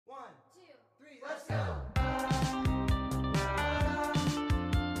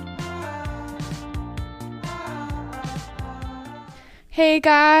Hey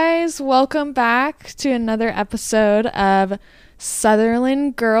guys, welcome back to another episode of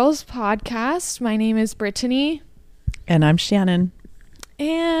Sutherland Girls Podcast. My name is Brittany. And I'm Shannon.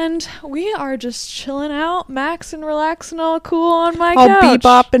 And we are just chilling out, maxing, relaxing, all cool on my All couch.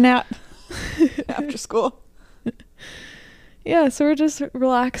 bebopping out after school. Yeah, so we're just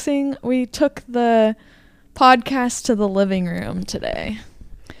relaxing. We took the podcast to the living room today.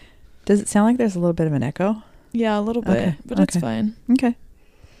 Does it sound like there's a little bit of an echo? Yeah, a little bit, Okay, but it's fine. Okay.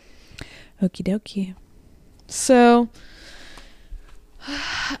 Okie dokie. So,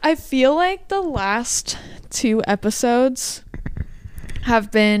 I feel like the last two episodes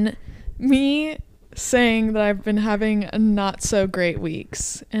have been me saying that I've been having not so great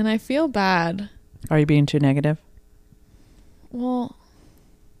weeks, and I feel bad. Are you being too negative? Well,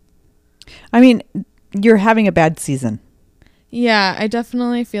 I mean, you're having a bad season. yeah, I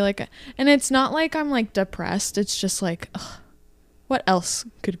definitely feel like, and it's not like I'm like depressed. It's just like, ugh, what else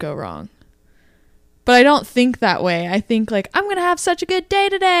could go wrong? But I don't think that way. I think like, I'm going to have such a good day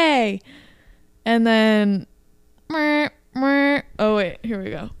today. And then, oh wait, here we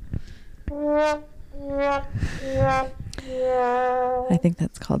go. I think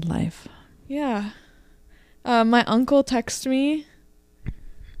that's called life. Yeah. My uncle texted me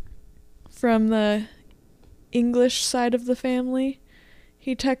from the English side of the family.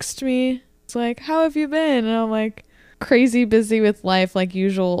 He texted me. It's like, how have you been? And I'm like, crazy busy with life like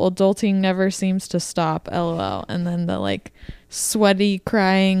usual. Adulting never seems to stop. LOL. And then the like sweaty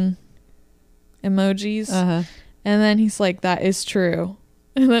crying emojis. Uh-huh. And then he's like, that is true.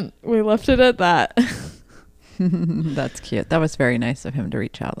 And then we left it at that. That's cute. That was very nice of him to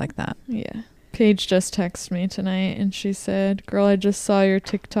reach out like that. Yeah. Paige just texted me tonight and she said, girl, I just saw your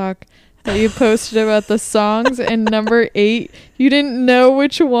TikTok that you posted about the songs, and number 8, you didn't know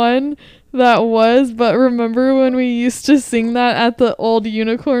which one that was, but remember when we used to sing that at the old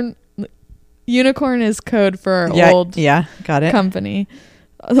Unicorn is code for our old got it. company.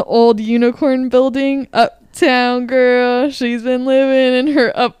 The old Unicorn building, uptown girl, she's been living in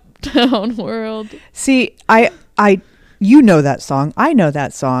her uptown world. See, you know that song. I know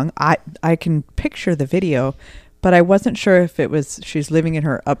that song. I can picture the video, but I wasn't sure if it was she's living in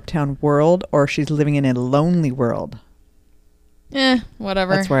her uptown world or she's living in a lonely world.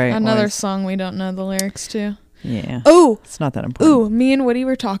 Whatever. That's where another song we don't know the lyrics to. Yeah. Oh, it's not that important. Ooh, me and Woody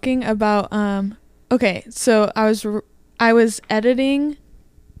were talking about okay, so I was editing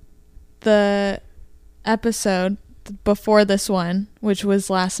the episode before this one, which was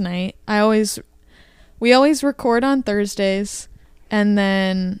last night. We always record on Thursdays, and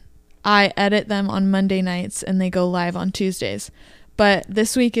then I edit them on Monday nights, and they go live on Tuesdays. But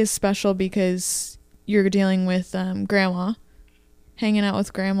this week is special because you're dealing with grandma, hanging out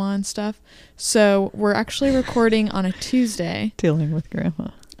with grandma and stuff. So we're actually recording on a Tuesday. Dealing with grandma.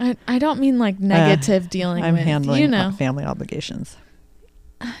 I don't mean like negative dealing I'm with. handling my family obligations.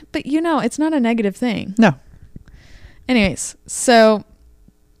 But it's not a negative thing. No. Anyways, so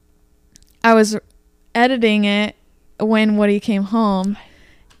I was editing it when Woody came home,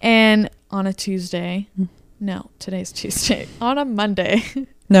 and on a Tuesday. No, today's Tuesday. On a Monday.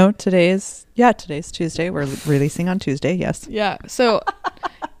 No, today's Tuesday. We're releasing on Tuesday, yes. Yeah, so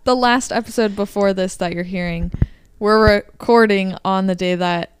the last episode before this that you're hearing, we're recording on the day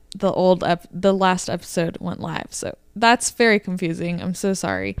that the last episode went live. So that's very confusing. I'm so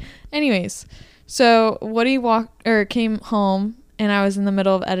sorry. Anyways, so Woody came home, and I was in the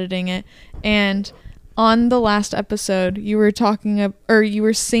middle of editing it, and on the last episode, you were you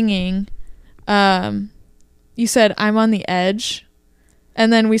were singing, you said, I'm on the edge.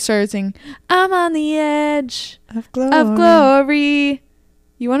 And then we started singing, I'm on the edge of glory.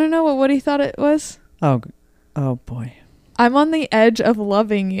 You want to know what Woody thought it was? Oh boy. I'm on the edge of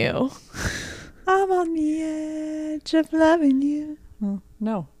loving you. I'm on the edge of loving you. Oh,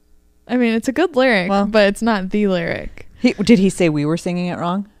 no. I mean, it's a good lyric, but it's not the lyric. Did he say we were singing it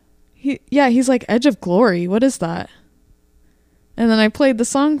wrong? He's like, edge of glory. What is that? And then I played the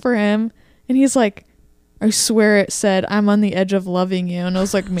song for him, and he's like, I swear it said, I'm on the edge of loving you. And I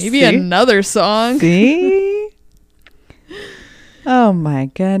was like, maybe another song. See? Oh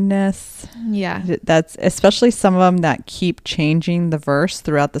my goodness. Yeah. That's especially some of them that keep changing the verse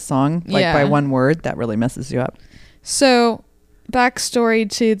throughout the song, like by one word. That really messes you up. So, backstory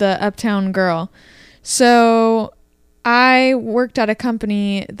to the Uptown Girl. So, I worked at a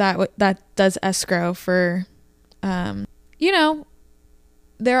company that does escrow for, there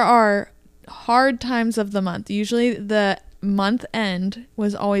are hard times of the month. Usually the month end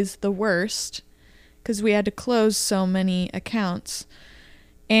was always the worst. because we had to close so many accounts.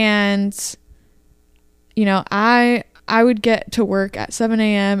 And, you know, I would get to work at 7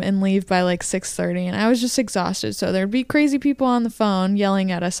 a.m. and leave by like 6:30, and I was just exhausted. So there'd be crazy people on the phone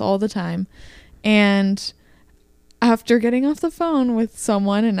yelling at us all the time. And after getting off the phone with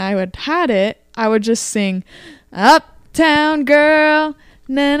someone and I would just sing, Uptown Girl,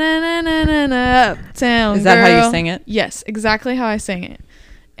 na na na na na na, Uptown Girl. Is that how you sing it? Yes, exactly how I sang it.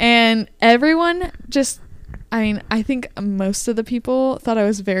 And everyone just, I mean, I think most of the people thought I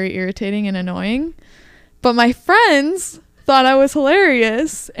was very irritating and annoying, but my friends thought I was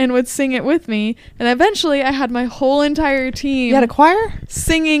hilarious and would sing it with me. And eventually I had my whole entire team. You had a choir?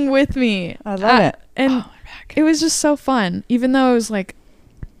 Singing with me. I love it. And it was just so fun, even though it was like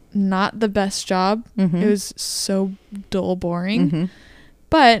not the best job. Mm-hmm. It was so dull, boring. Mm-hmm.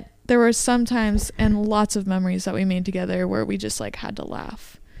 But there were some times and lots of memories that we made together where we just like had to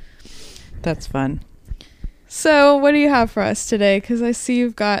laugh. That's fun. So what do you have for us today? Because I see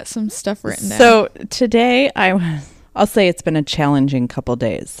you've got some stuff written down. So today I'll say it's been a challenging couple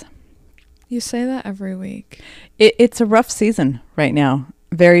days. You say that every week. It's a rough season right now.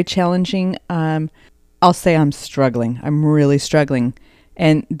 Very challenging. I'll say I'm struggling. I'm really struggling.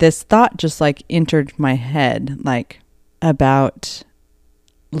 And this thought just like entered my head, like about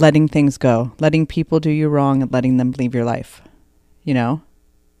letting things go, letting people do you wrong and letting them leave your life, you know,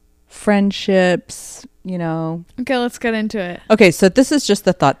 friendships, you know. Okay, let's get into it. Okay, so this is just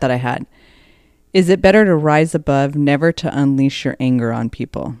the thought that I had. Is it better to rise above, never to unleash your anger on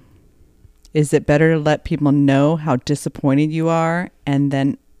people? Is it better to let people know how disappointed you are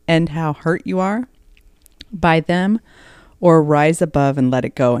and how hurt you are by them, or rise above and let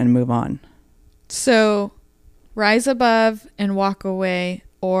it go and move on? So rise above and walk away,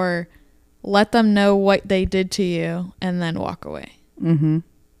 or let them know what they did to you and then walk away. Mm-hmm.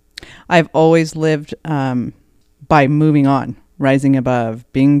 I've always lived by moving on, rising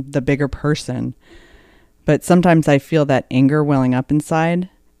above, being the bigger person. But sometimes I feel that anger welling up inside.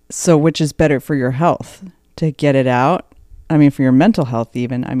 So which is better for your health? To get it out? I mean, for your mental health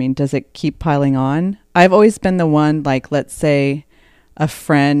even. I mean, does it keep piling on? I've always been the one, like, let's say a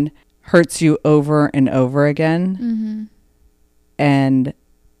friend hurts you over and over again. Mm-hmm. And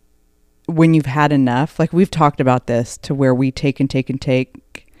when you've had enough, like we've talked about this, to where we take and take and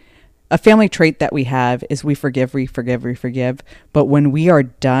take. A family trait that we have is we forgive. But when we are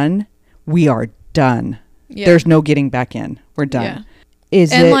done, we are done. Yeah. There's no getting back in. We're done.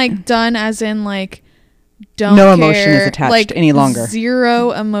 Yeah. Like done as in like don't no care, emotion is attached like any longer.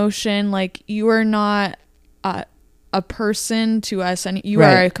 Zero emotion. Like you are not a person to us, and you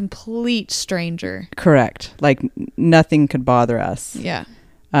right. are a complete stranger. Correct. Like nothing could bother us. Yeah.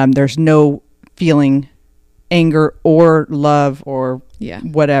 There's no feeling anger or love or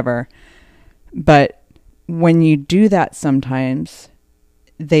whatever. But when you do that, sometimes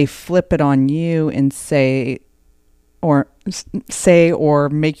they flip it on you and say or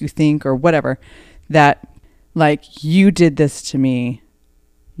make you think or whatever, that like you did this to me,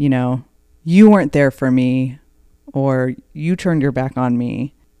 you know, you weren't there for me, or you turned your back on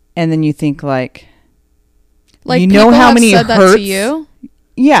me. And then you think like you know how many hurts that to you?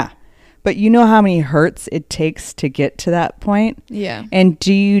 Yeah. But you know how many hurts it takes to get to that point? Yeah. And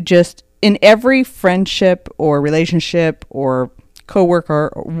do you just, in every friendship or relationship or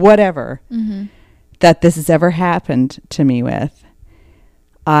coworker or whatever, mm-hmm. that this has ever happened to me with,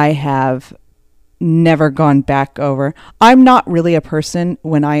 I have never gone back over. I'm not really a person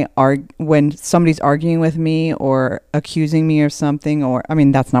when somebody's arguing with me or accusing me of something, or, I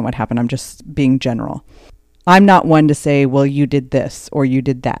mean, that's not what happened. I'm just being general. I'm not one to say, well, you did this or you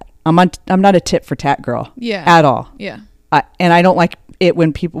did that. I'm not a tit for tat girl. Yeah. At all. Yeah. And I don't like it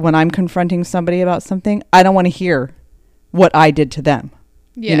when I'm confronting somebody about something, I don't want to hear what I did to them.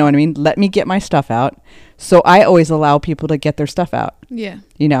 Yeah. You know what I mean? Let me get my stuff out. So I always allow people to get their stuff out. Yeah.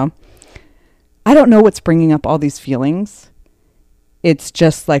 You know? I don't know what's bringing up all these feelings. It's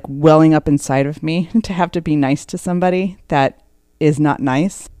just like welling up inside of me to have to be nice to somebody that is not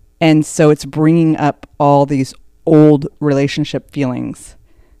nice. And so it's bringing up all these old relationship feelings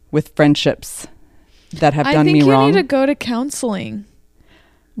with friendships that have done me wrong. I think you need to go to counseling.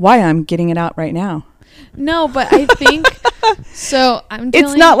 Why? I'm getting it out right now. No, but I think so.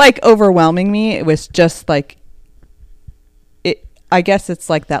 It's not like overwhelming me. It was just like I guess it's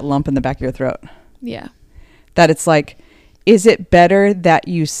like that lump in the back of your throat. Yeah. That it's like, is it better that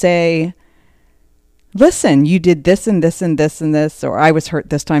you say, listen, you did this and this and this and this, or I was hurt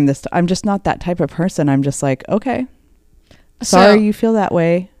this time, I'm just not that type of person. I'm just like, okay, sorry you feel that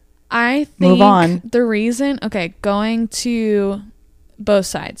way. I think move on. The reason, going to both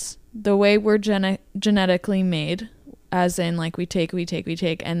sides. the way we're genetically made, as in like we take,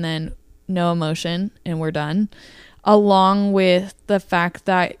 and then no emotion and we're done, along with the fact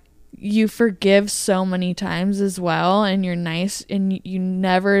that you forgive so many times as well, and you're nice and you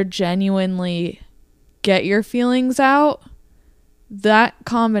never genuinely get your feelings out, that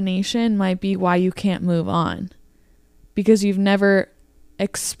combination might be why you can't move on, because you've never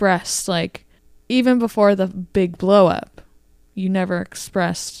expressed, like, even before the big blow up, you never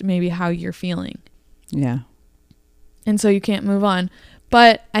expressed maybe how you're feeling. Yeah. And so you can't move on.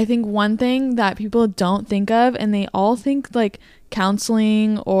 But I think one thing that people don't think of, and they all think like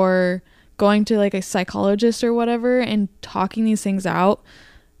counseling or going to like a psychologist or whatever and talking these things out,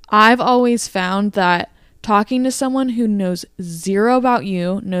 I've always found that talking to someone who knows zero about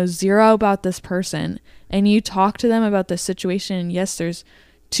you, knows zero about this person, and you talk to them about this situation, and yes, there's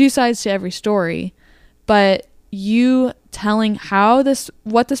two sides to every story, but you telling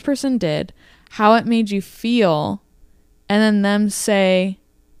what this person did, how it made you feel, and then them say,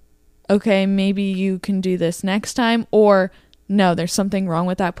 okay, maybe you can do this next time, or no, there's something wrong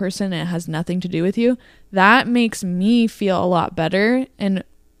with that person and it has nothing to do with you. That makes me feel a lot better and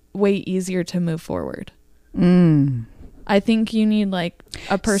way easier to move forward. I think you need like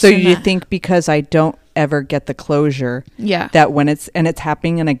a person. So you think because I don't ever get the closure, that when it's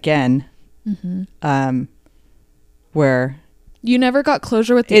happening again, where you never got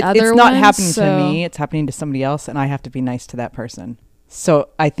closure with the other one. It's not happening to me, it's happening to somebody else, and I have to be nice to that person. So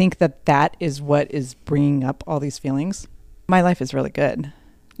I think that is what is bringing up all these feelings. My life is really good.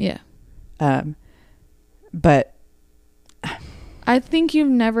 Yeah. But I think you've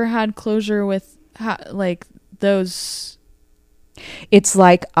never had closure with like those. It's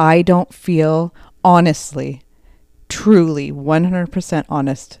like I don't feel, honestly, truly 100%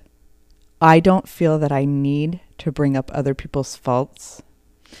 honest, I don't feel that I need to bring up other people's faults.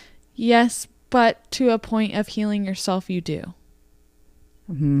 Yes, but to a point of healing yourself, you do.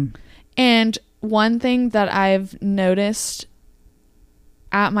 Mm-hmm. And one thing that I've noticed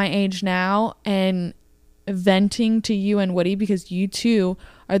at my age now, and venting to you and Woody, because you two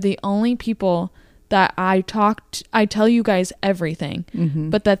are the only people that I tell you guys everything. Mm-hmm.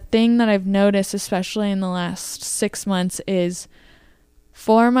 But the thing that I've noticed, especially in the last 6 months, is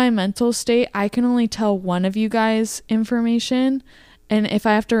for my mental state, I can only tell one of you guys information. And if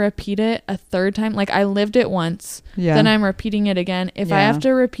I have to repeat it a third time, like I lived it once, then I'm repeating it again. If I have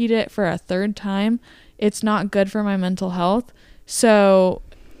to repeat it for a third time, it's not good for my mental health. So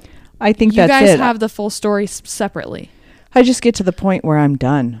I think you guys have the full story separately. I just get to the point where I'm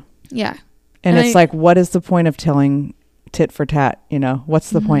done. Yeah. And it's like, what is the point of telling tit for tat? You know, what's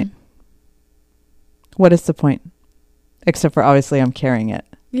the point? What is the point? Except for obviously I'm carrying it.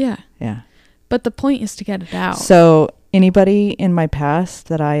 Yeah. Yeah. But the point is to get it out. So anybody in my past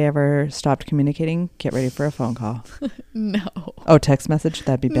that I ever stopped communicating, get ready for a phone call. No. Oh, text message?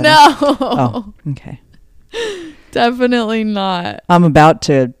 That'd be better. No. Oh, okay. Definitely not. I'm about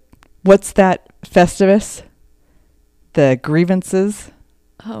to, what's that Festivus? The grievances?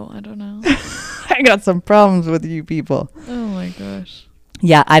 Oh, I don't know. I got some problems with you people. Oh my gosh.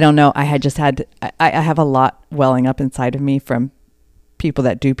 Yeah, I don't know. I have a lot welling up inside of me from people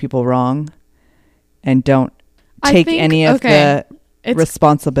that do people wrong and don't take any of the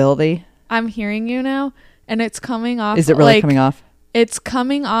responsibility. I'm hearing you now, and it's coming off. Is it really coming off? It's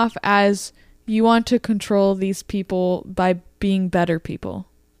coming off as you want to control these people by being better people.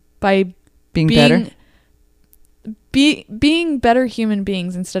 By being better? Being better human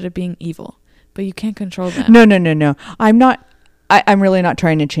beings instead of being evil. But you can't control them. No. I'm not. I'm really not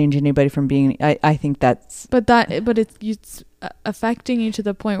trying to change anybody from being. I think that's. But it's affecting you to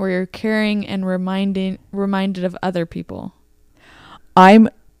the point where you're caring and reminded of other people. I'm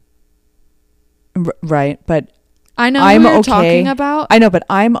right, but I know who you're talking about. I know, but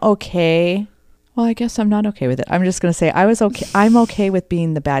I'm okay. Well, I guess I'm not okay with it. I'm just gonna say I was okay. I'm okay with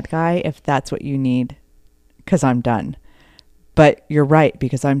being the bad guy if that's what you need, because I'm done. But you're right,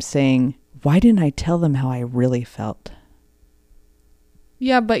 because I'm saying, why didn't I tell them how I really felt?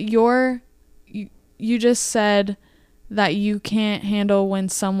 Yeah, but you just said that you can't handle when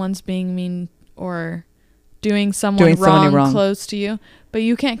someone's being mean or doing someone wrong close to you, but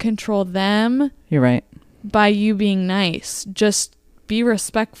you can't control them. You're right. By you being nice. Just be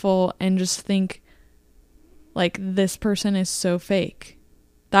respectful and just think like this person is so fake.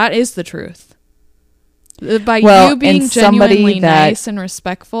 That is the truth. By you being genuinely nice and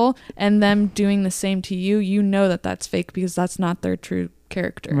respectful and them doing the same to you, you know that that's fake because that's not their true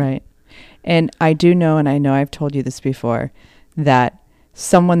character. Right. And I do know, and I know I've told you this before, that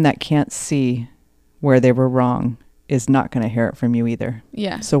someone that can't see where they were wrong is not going to hear it from you either.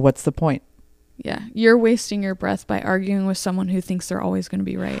 Yeah. So what's the point? Yeah. You're wasting your breath by arguing with someone who thinks they're always going to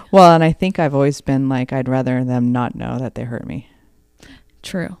be right. Well, and I think I've always been like, I'd rather them not know that they hurt me.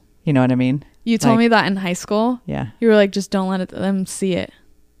 True. You know what I mean? You told me that in high school. Yeah. You were like, just don't let them see it.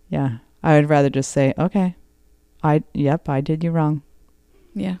 Yeah. I would rather just say, okay, I did you wrong.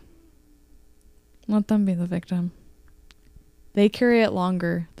 Yeah. Let them be the victim. They carry it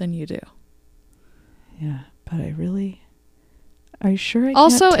longer than you do. Yeah. But are you sure I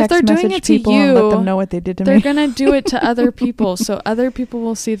also, can't if they're text doing message it to people you, and let them know what they did to they're me? going to do it to other people. So other people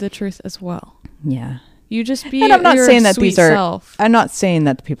will see the truth as well. Yeah. You just be And I'm not your saying that sweet these are, self. I'm not saying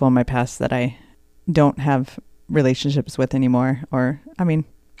that the people in my past that I don't have relationships with anymore, or, I mean,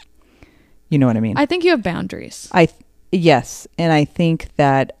 you know what I mean? I think you have boundaries. Yes. And I think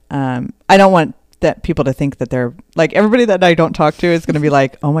that, I don't want that people to think that they're like, everybody that I don't talk to is going to be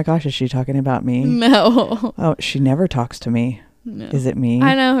like, oh my gosh, is she talking about me? No. Oh, she never talks to me. No. Is it me?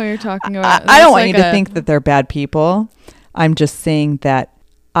 I know who you're talking about. I don't want you to think that they're bad people. I'm just saying that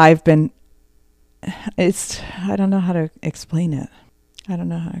I don't know how to explain it. I'm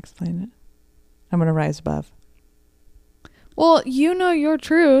going to rise above. Well, you know your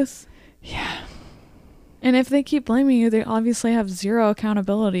truth. Yeah. And if they keep blaming you, they obviously have zero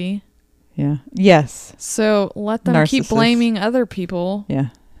accountability. Yeah. Yes. So let them keep blaming other people. Yeah.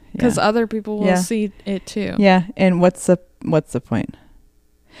 Because other people will see it too. Yeah. And what's the point?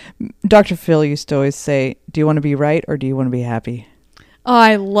 Dr. Phil used to always say, do you want to be right or do you want to be happy? Oh,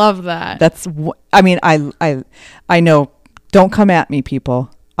 I love that. I know, don't come at me, people.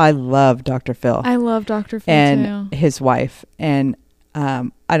 I love Dr. Phil. I love Dr. Phil and too. his wife. And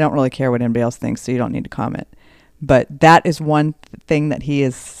I don't really care what anybody else thinks, so you don't need to comment. But that is one thing that he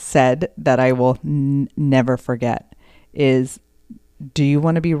has said that I will never forget is, do you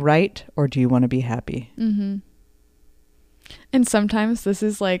want to be right or do you want to be happy? Mm-hmm. And sometimes this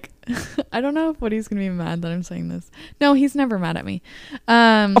is like, I don't know what he's going to be mad that I'm saying this. No, he's never mad at me.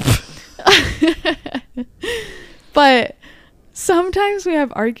 But sometimes we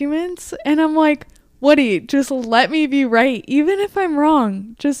have arguments and I'm like, Woody, just let me be right. Even if I'm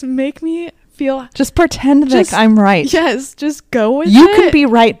wrong, just make me feel. Just pretend that I'm right. Yes, just go with it. You can be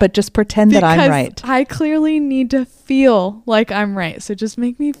right, but just pretend that I'm right. I clearly need to feel like I'm right. So just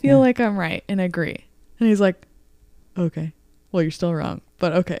make me feel like I'm right and agree. And he's like, okay. Well, you're still wrong,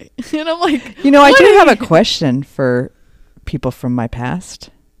 but okay. And I'm like, I do have a question for people from my past.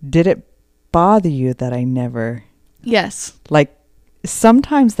 Did it bother you that I never? Yes. Like,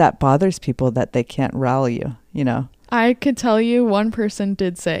 sometimes that bothers people that they can't rally you, I could tell you one person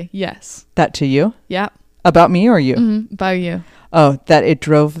did say yes. That to you? Yeah. About me or you? Mm-hmm, about you. Oh, that it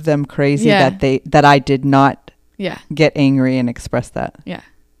drove them crazy that I did not get angry and express that. Yeah.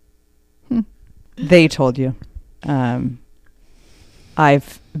 They told you.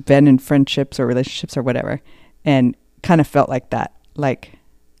 I've been in friendships or relationships or whatever and kind of felt like that. Like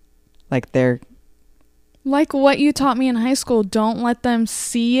they're like what you taught me in high school. Don't let them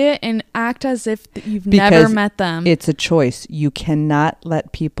see it and act as if you've never met them. It's a choice. You cannot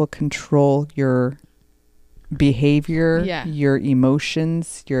let people control your behavior, your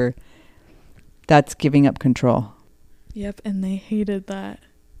emotions, that's giving up control. Yep. And they hated that.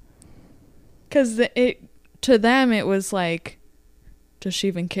 Because to them, it was like, does she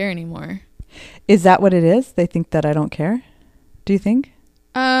even care anymore? Is that what it is? They think that I don't care? Do you think?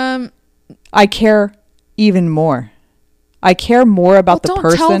 I care even more. I care more about the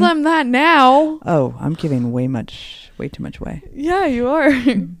person. Don't tell them that now. Oh, I'm giving way too much away. Yeah, you are.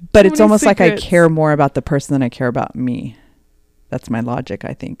 But it's almost secrets. Like I care more about the person than I care about me. That's my logic,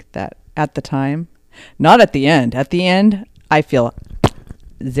 I think. That at the time, not at the end. At the end, I feel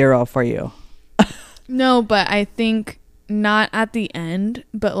 0 for you. No, but I think not at the end,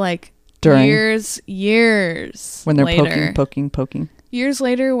 but like during years when they're later. poking. Years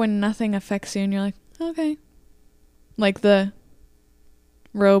later when nothing affects you and you're like, okay. Like the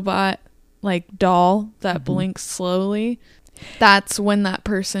robot like doll that blinks slowly. That's when that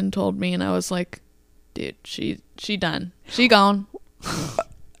person told me and I was like, dude, she done. She gone.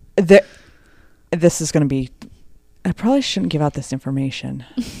 This is going to be, I probably shouldn't give out this information.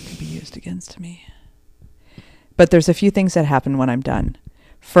 It could be used against me. But there's a few things that happen when I'm done.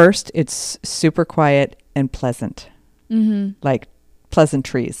 First, it's super quiet and pleasant. Mm-hmm. Like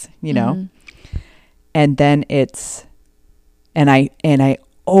pleasantries, Mm-hmm. And then and I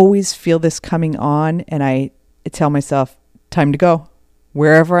always feel this coming on and I tell myself, time to go.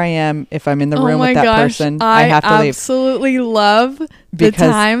 Wherever I am, if I'm in the room with that person, I have to leave. I absolutely love the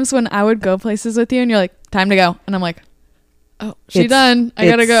times when I would go places with you and you're like, time to go. And I'm like, oh, she done. I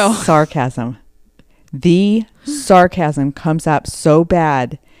gotta go. Sarcasm. The sarcasm comes up so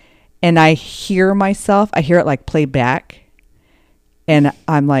bad, and I hear it like play back, and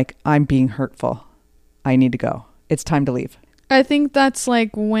I'm like, I'm being hurtful. I need to go. It's time to leave. I think that's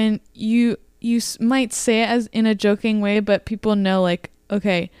like when you might say it as in a joking way, but people know like,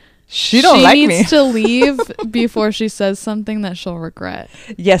 okay, she needs me to leave before she says something that she'll regret.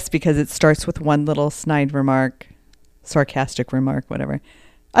 Yes, because it starts with one little snide remark, sarcastic remark, whatever.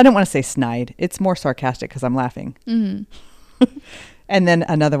 I don't want to say snide. It's more sarcastic because I'm laughing. Mm-hmm. And then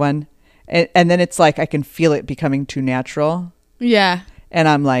another one. And then it's like I can feel it becoming too natural. Yeah. And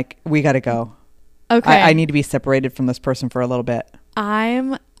I'm like, we got to go. Okay. I need to be separated from this person for a little bit.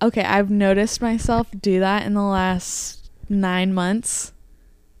 I've noticed myself do that in the last 9 months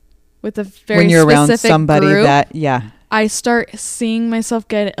with a very when you're specific around somebody group. I start seeing myself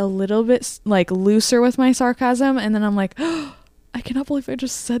get a little bit like looser with my sarcasm, and then I'm like, oh, I cannot believe I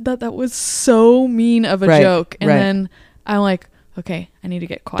just said that. That was so mean of a joke. And then I'm like, okay, I need to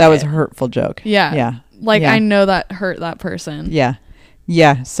get quiet. That was a hurtful joke. Yeah. Yeah. Like I know that hurt that person. Yeah.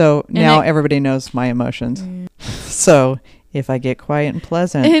 Yeah. So now everybody knows my emotions. So if I get quiet and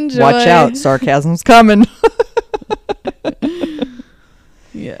pleasant, watch out. Sarcasm's coming.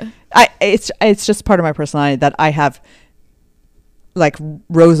 Yeah. It's just part of my personality that I have like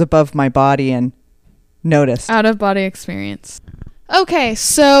rose above my body and noticed. Out of body experience. Okay,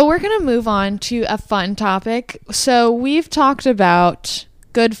 so we're going to move on to a fun topic. So we've talked about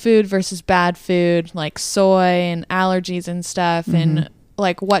good food versus bad food, like soy and allergies and stuff, and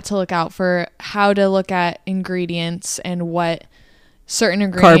like what to look out for, how to look at ingredients and what certain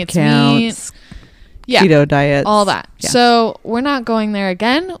ingredients carb counts, keto diets, all that. Yeah. So we're not going there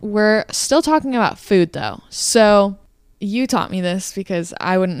again. We're still talking about food though. So you taught me this because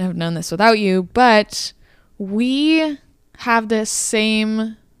I wouldn't have known this without you, but we have this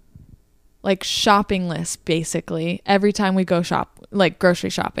same like shopping list basically every time we go shop, like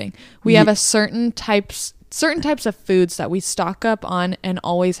grocery shopping. We have a certain types of foods that we stock up on and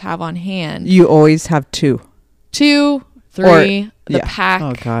always have on hand. You always have 2, 3, the pack.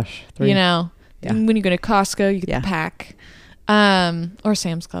 Oh gosh, 3. You know, when you go to Costco, you get the pack, or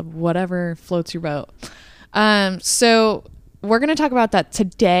Sam's Club, whatever floats your boat. So we're going to talk about that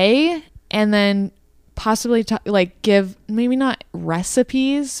today, and then possibly give maybe not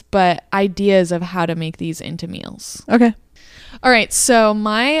recipes, but ideas of how to make these into meals. Okay. All right. So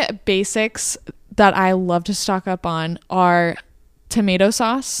my basics that I love to stock up on are tomato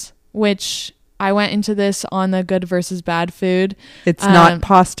sauce, which I went into this on the good versus bad food. It's not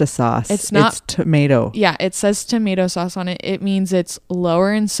pasta sauce. It's not. It's tomato. Yeah. It says tomato sauce on it. It means it's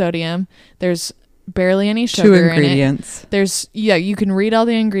lower in sodium. There's barely any sugar 2 ingredients. In it. You can read all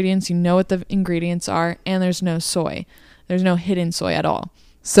the ingredients, you know what the ingredients are, and there's no soy. There's no hidden soy at all.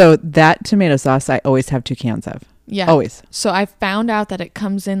 So that tomato sauce I always have 2 cans of. Yeah. Always. So I found out that it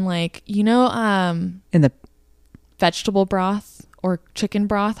comes in like, in the vegetable broth or chicken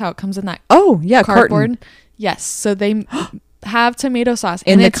broth, how it comes in that cardboard. Carton. Yes. So they have tomato sauce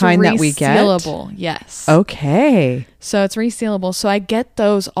in the kind that we get. Resealable. Yes. Okay. So it's resealable. So I get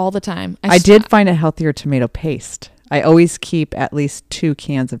those all the time. I did find a healthier tomato paste. I always keep at least 2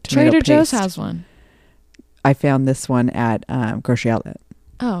 cans of tomato paste. Trader Joe's has one. I found this one at Grocery Outlet.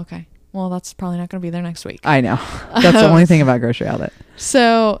 Oh, okay. Well, that's probably not going to be there next week. I know. That's the only thing about Grocery Outlet.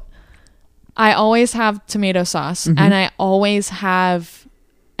 So I always have tomato sauce, and I always have,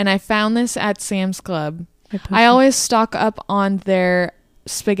 and I found this at Sam's Club. I always stock up on their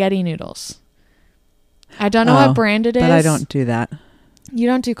spaghetti noodles. I don't know what brand it is. But I don't do that. You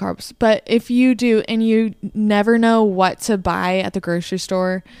don't do carbs. But if you do and you never know what to buy at the grocery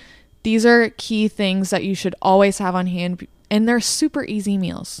store, these are key things that you should always have on hand. And they're super easy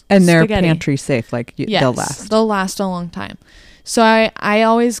meals. And they're pantry safe. Like they'll last. They'll last a long time. So I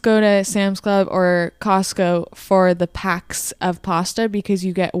always go to Sam's Club or Costco for the packs of pasta because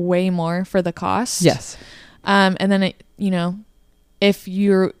you get way more for the cost. Yes. And then if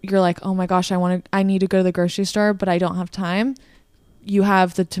you're like, oh my gosh, I need to go to the grocery store, but I don't have time. You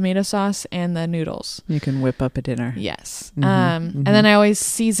have the tomato sauce and the noodles. You can whip up a dinner. Yes. And then I always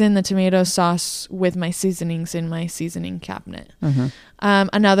season the tomato sauce with my seasonings in my seasoning cabinet.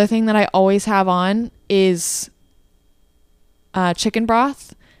 Another thing that I always have on is chicken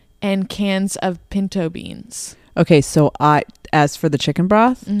broth and cans of pinto beans. Okay, so as for the chicken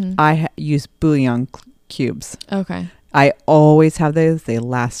broth, I use bouillon cubes. Okay. I always have those. They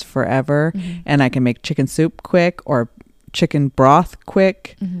last forever, and I can make chicken soup quick or chicken broth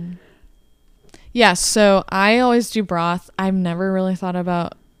quick. Yeah, so I always do broth. I've never really thought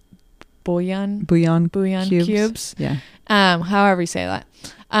about bouillon cubes. cubes. Yeah. However you say that.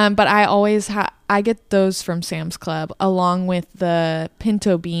 But I always I get those from Sam's Club along with the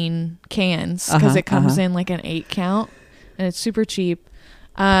pinto bean cans because it comes in like an 8 count and it's super cheap.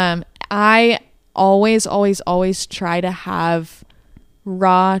 I always try to have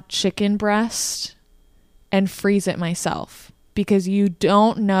raw chicken breast and freeze it myself because you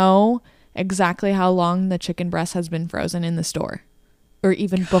don't know exactly how long the chicken breast has been frozen in the store or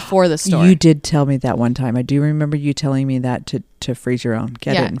even before the store. You did tell me that one time. I do remember you telling me that to freeze your own.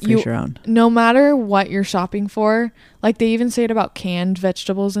 Get it and freeze your own. No matter what you're shopping for, like they even say it about canned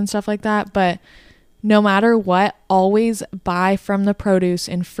vegetables and stuff like that, but no matter what, always buy from the produce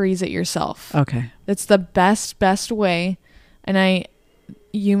and freeze it yourself. Okay. That's the best way. And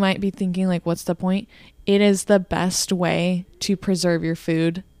you might be thinking like, what's the point? It is the best way to preserve your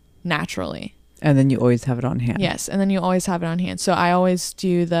food naturally. And then you always have it on hand. Yes. And then you always have it on hand. So I always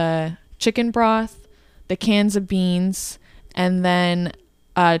do the chicken broth, the cans of beans, and then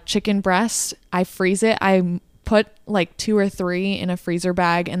chicken breast. I freeze it. I put like 2 or 3 in a freezer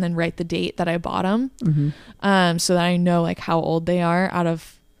bag and then write the date that I bought them. So that I know like how old they are out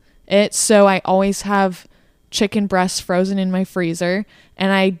of it. So I always have chicken breasts frozen in my freezer,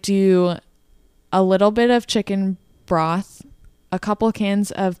 and I do a little bit of chicken broth, a couple cans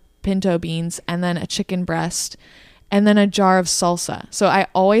of pinto beans, and then a chicken breast, and then a jar of salsa. So I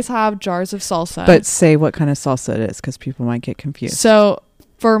always have jars of salsa. But say what kind of salsa it is because people might get confused. So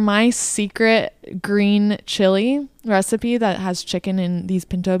for my secret green chili recipe that has chicken and these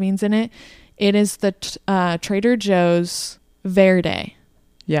pinto beans in it, it is the Trader Joe's Verde.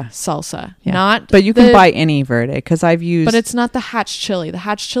 Yeah. Salsa. Yeah. But you can buy any Verde because I've used. But it's not the hatch chili. The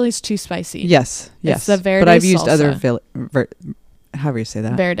hatch chili is too spicy. Yes. It's the Verde. But I've used salsa. other however you say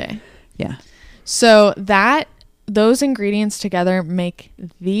that. Verde. Yeah. So those ingredients together make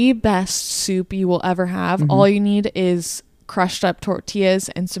the best soup you will ever have. All you need is crushed up tortillas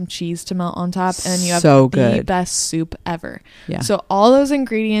and some cheese to melt on top, and then you have the best soup ever. Yeah. So all those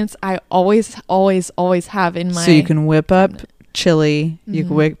ingredients I always have in my. So you can whip up chili. You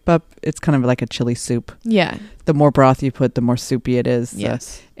can whip up. It's kind of like a chili soup. Yeah. The more broth you put, the more soupy it is.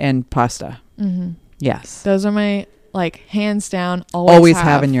 Yes. And pasta. Yes. Those are my hands down. Always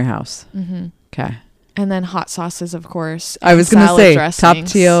have in your house. Okay. And then hot sauces, of course. I was going to say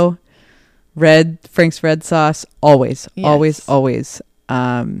Tapatio, Frank's red sauce. Always. Although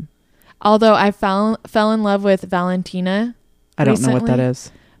I fell in love with Valentina. I don't know what that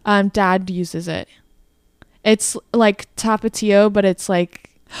is. Dad uses it. It's like Tapatio, but it's like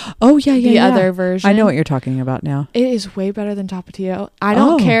the other version. I know what you're talking about now. It is way better than Tapatio. I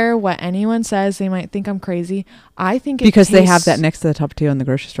don't care what anyone says. They might think I'm crazy. I think because they have that next to the Tapatio in the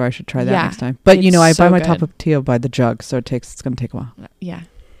grocery store. I should try that next time. But I buy my Tapatio by the jug, so it's going to take a while. Yeah,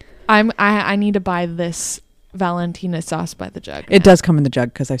 I need to buy this Valentina sauce by the jug. It does come in the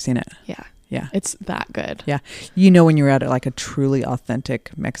jug because I've seen it. Yeah. Yeah. It's that good. Yeah. When you're at like a truly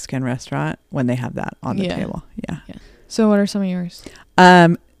authentic Mexican restaurant when they have that on the table. Yeah. So what are some of yours?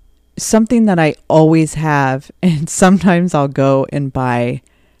 Something that I always have, and sometimes I'll go and buy,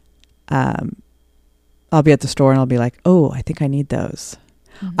 I'll be at the store and I'll be like, oh, I think I need those.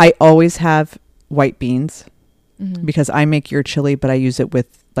 I always have white beans because I make your chili, but I use it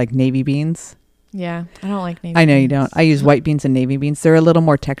with like navy beans. Yeah. I don't like navy beans. I know you don't. I use white beans and navy beans. They're a little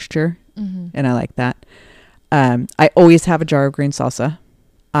more texture. And I like that. I always have a jar of green salsa.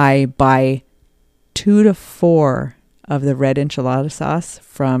 I buy 2 to 4 of the red enchilada sauce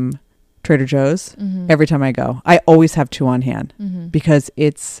from Trader Joe's every time I go. I always have 2 on hand because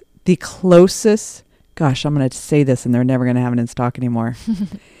it's the closest. Gosh, I'm going to say this and they're never going to have it in stock anymore.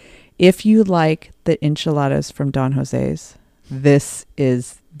 If you like the enchiladas from Don Jose's, this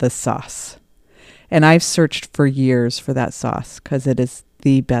is the sauce. And I've searched for years for that sauce because it is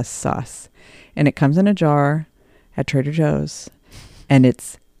the best sauce. And it comes in a jar at Trader Joe's and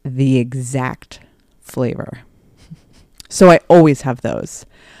it's the exact flavor. So I always have those.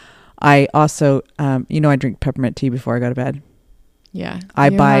 I also, I drink peppermint tea before I go to bed. Yeah.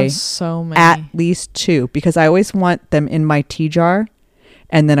 I buy so many. At least 2 because I always want them in my tea jar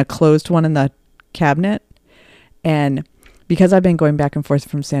and then a closed one in the cabinet. And because I've been going back and forth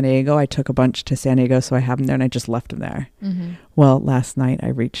from San Diego, I took a bunch to San Diego, so I have them there and I just left them there. Well, last night I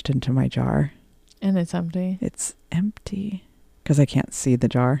reached into my jar. And it's empty? It's empty because I can't see the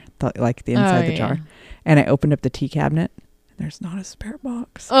jar, like the inside of the jar. And I opened up the tea cabinet. There's not a spare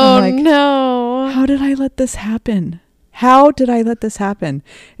box. Oh, no. How did I let this happen?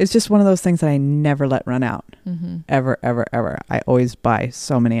 It's just one of those things that I never let run out. Ever, ever, ever. I always buy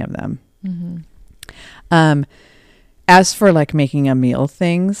so many of them. As for like making a meal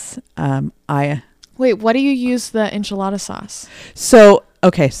things, Wait, what do you use the enchilada sauce? So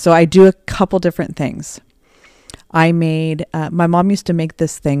Okay, so I do a couple different things. I made, my mom used to make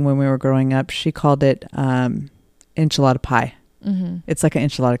this thing when we were growing up. She called it enchilada pie. Mm-hmm. It's like an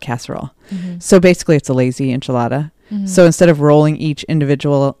enchilada casserole. Mm-hmm. So basically it's a lazy enchilada. Mm-hmm. So instead of rolling each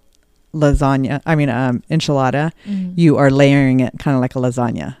individual enchilada, Mm-hmm. you are layering it kind of like a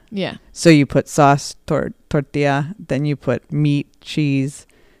lasagna. Yeah. So you put sauce, tortilla, then you put meat, cheese,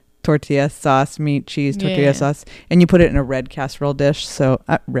 tortilla, sauce, meat, cheese, tortilla, Yeah. sauce, and you put it in a red casserole dish. So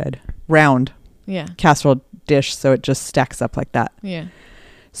round Yeah. casserole dish. So it just stacks up like that. Yeah.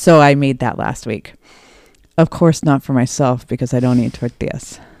 So I made that last week. Of course, not for myself because I don't eat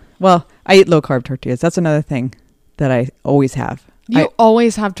tortillas. Well, I eat low carb tortillas. That's another thing that I always have. You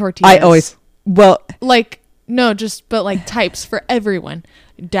always have tortillas. I always, well, like, no, just, but like types for everyone.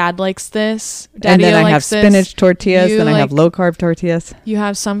 Dad likes this. and Daddy then I likes have spinach tortillas. You Then I have like- low carb tortillas. You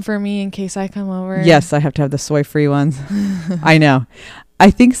have some for me in case I come over. Yes, I have to have the soy free ones. I know. I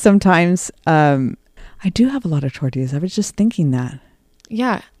think sometimes I do have a lot of tortillas. I was just thinking that.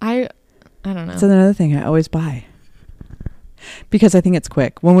 Yeah. I don't know. That's another thing I always buy. Because I think it's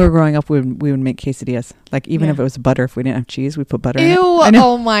quick. When we were growing up, we would make quesadillas. Like even Yeah. if it was butter, if we didn't have cheese, we put butter in it. Ew. I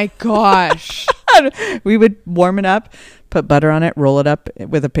know. Oh my gosh. We would warm it up, put butter on it, roll it up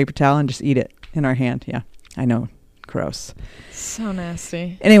with a paper towel, and just eat it in our hand. Yeah, I know. Gross. So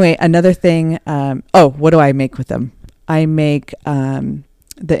nasty. Anyway, another thing. What do I make with them? I make the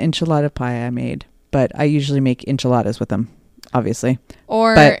enchilada pie I made, but I usually make enchiladas with them, obviously.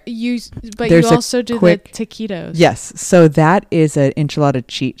 Or But you there's a also do quick- the taquitos. Yes. So that is an enchilada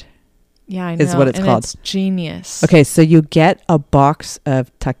cheat. Yeah, I know. Is what it's and called. It's genius. Okay, so you get a box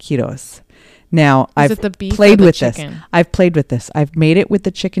of taquitos. Now, Is I've it the beef played or the with chicken? this. I've played with this. I've made it with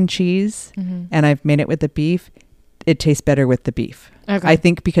the chicken cheese, Mm-hmm. and I've made it with the beef. It tastes better with the beef. Okay. I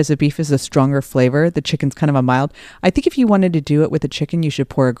think because the beef is a stronger flavor, the chicken's kind of a mild. I think if you wanted to do it with the chicken, you should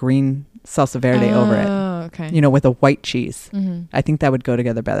pour a green salsa verde over it. Oh, okay. You know, with a white cheese. Mm-hmm. I think that would go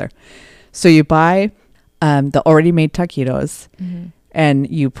together better. So you buy the already made taquitos, Mm-hmm. and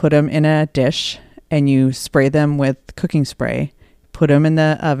you put them in a dish, and you spray them with cooking spray. Put them in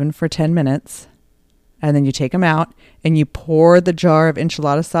the oven for 10 minutes, and then you take them out, and you pour the jar of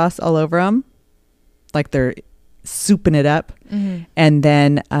enchilada sauce all over them, like they're souping it up, Mm-hmm. and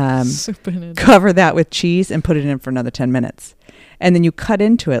then Souping it. cover that with cheese and put it in for another 10 minutes. And then you cut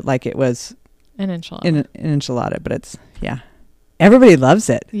into it like it was An enchilada. in an enchilada, but it's, yeah. Everybody loves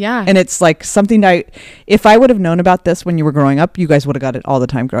it. Yeah. And it's like something if I would have known about this when you were growing up, you guys would have got it all the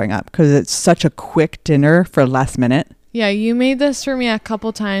time growing up because it's such a quick dinner for last minute. Yeah, you made this for me a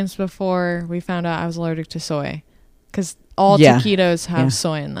couple times before we found out I was allergic to soy. Because all Yeah. taquitos have Yeah.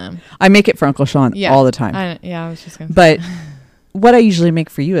 soy in them. I make it for Uncle Sean Yeah. all the time. I was just going to But what I usually make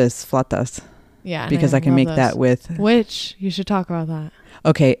for you is flautas yeah, and because I can love make those. that with. Which, you should talk about that.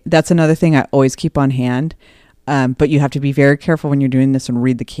 Okay, that's another thing I always keep on hand. But you have to be very careful when you're doing this and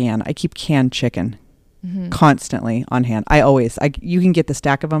read the can. I keep canned chicken Mm-hmm. constantly on hand. You can get the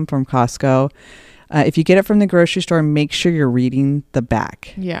stack of them from Costco. If you get it from the grocery store, make sure you're reading the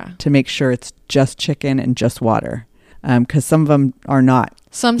back Yeah. to make sure it's just chicken and just water. Because some of them are not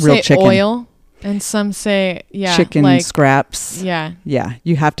Some real say chicken. oil, and some say, yeah, chicken like, scraps. yeah, Yeah,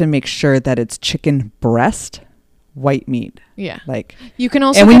 you have to make sure that it's chicken breast, white meat. yeah. Like, You can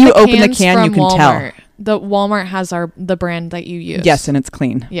also And when get you the open the cans can, you from can tell. Walmart. The Walmart has the brand that you use. yes, and it's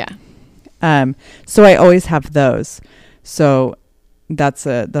clean. Yeah. So I always have those. So that's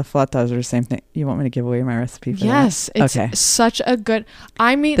the flautas are the same thing. You want me to give away my recipe for Yes, that? it's Okay. such a good.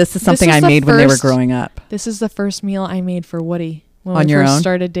 I made This is something was I the made when they were first- growing up. This is the first meal I made for Woody when On we your first own?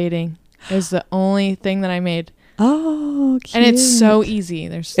 started dating. It was the only thing that I made, Oh, cute. and it's so easy.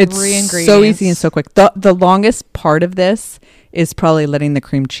 There's It's 3 ingredients. so easy and so quick. The longest part of this is probably letting the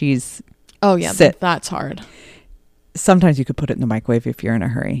cream cheese. Oh yeah, sit. that's hard. Sometimes you could put it in the microwave if you're in a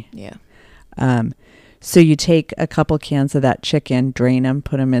hurry. Yeah. So you take a couple cans of that chicken, drain them,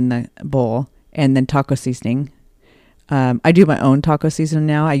 put them in the bowl, and then taco seasoning. I do my own taco seasoning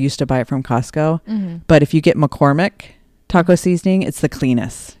now. I used to buy it from Costco. Mm-hmm. But if you get McCormick taco seasoning, it's the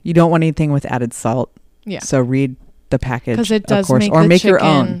cleanest. You don't want anything with added salt. Yeah. So read the package, Because it of does course, make or the make chicken your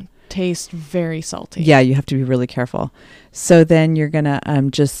own. taste very salty. Yeah, you have to be really careful. So then you're going to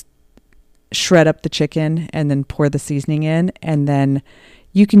just shred up the chicken and then pour the seasoning in. And then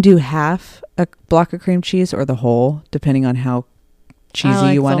you can do half a block of cream cheese or the whole, depending on how cheesy I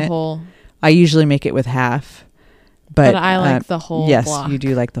like you want the it. whole, I usually make it with half. But I like the whole yes, block. you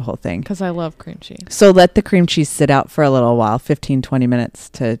do like the whole thing. Because I love cream cheese. So let the cream cheese sit out for a little while, 15, 20 minutes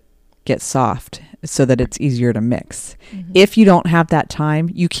to get soft so that it's easier to mix. Mm-hmm. If you don't have that time,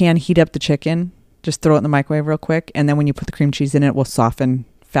 you can heat up the chicken Just throw it in the microwave real quick. And then when you put the cream cheese in, it will soften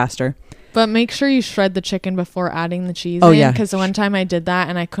faster. But make sure you shred the chicken before adding the cheese Oh, in. yeah. Because one time I did that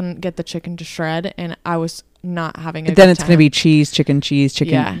and I couldn't get the chicken to shred and I was not having a good Then it's time. going to be cheese, chicken.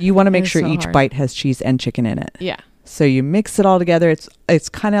 Yeah. You want to make sure so each hard. bite has cheese and chicken in it. Yeah. So you mix it all together. It's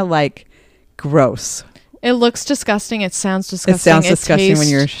kind of like gross. It looks disgusting. It sounds disgusting. It sounds disgusting when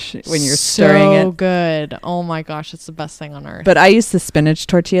you're stirring it. So good. Oh my gosh, it's the best thing on earth. But I use the spinach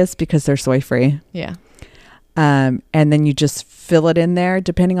tortillas because they're soy free. Yeah. And then you just fill it in there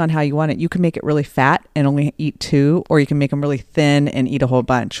depending on how you want it. You can make it really fat and only eat 2, or you can make them really thin and eat a whole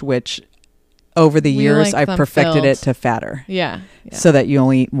bunch, which over the years I've perfected it to fatter. Yeah. So that you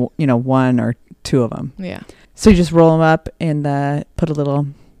only eat, 1 or 2 of them. Yeah. So you just roll them up and put a little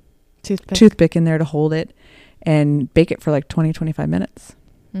toothpick in there to hold it and bake it for like 20-25 minutes.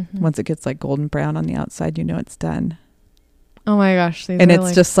 Mm-hmm. Once it gets like golden brown on the outside, you know it's done. Oh my gosh. And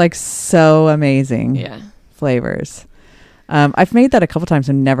it's just like so amazing. Yeah. Flavors. I've made that a couple times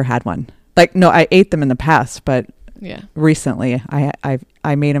and never had one. Like, no, I ate them in the past, but yeah, recently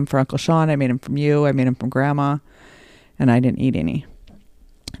I made them for Uncle Sean. I made them from you. I made them from Grandma, and I didn't eat any.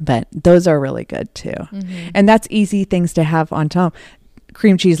 But those are really good too. Mm-hmm. And that's easy things to have on top.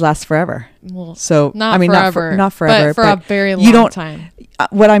 Cream cheese lasts forever. Well, So not I mean, forever, not forever, but for a very long time.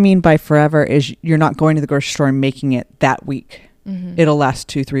 What I mean by forever is you're not going to the grocery store and making it that week. Mm-hmm. It'll last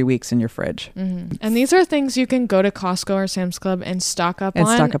 2-3 weeks in your fridge. Mm-hmm. And these are things you can go to Costco or Sam's Club and stock up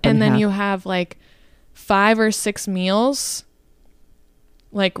on. And then you have like 5 or 6 meals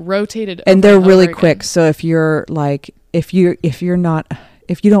like rotated. And they're really again. quick. So if you're like, if you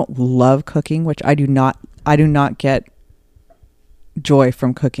don't love cooking, which I do not get joy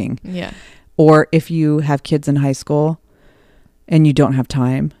from cooking. Yeah. Or if you have kids in high school and you don't have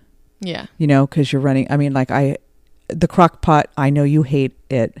time. Yeah. Because you're running. I mean, like the crock pot, I know you hate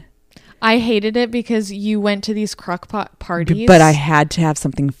it. I hated it because you went to these crock pot parties. But I had to have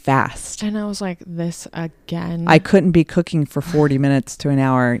something fast. And I was like, this again. I couldn't be cooking for 40 minutes to an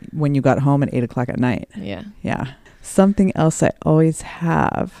hour when you got home at 8 o'clock at night. Yeah. Yeah. Something else I always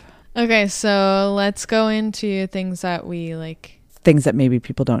have. Okay, so let's go into things that we like. Things that maybe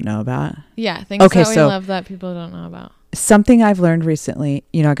people don't know about. Yeah, things that we love that people don't know about. Something I've learned recently,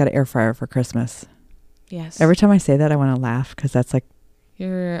 I got an air fryer for Christmas. Yes. Every time I say that, I want to laugh because that's like,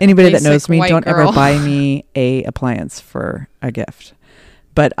 you're anybody that knows me, don't girl. ever buy me a appliance for a gift.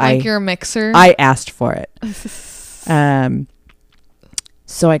 But like your mixer? I asked for it.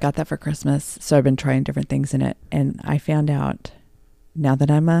 So I got that for Christmas. So I've been trying different things in it. And I found out now that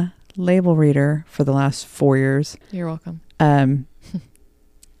I'm a label reader for the last 4 years. You're welcome.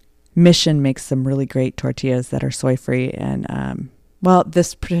 Mission makes some really great tortillas that are soy free, and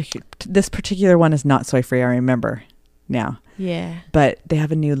this particular one is not soy free. I remember now. Yeah. But they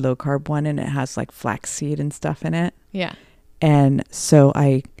have a new low carb one, and it has like flaxseed and stuff in it. Yeah. And so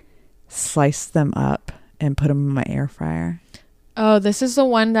I sliced them up and put them in my air fryer. Oh, this is the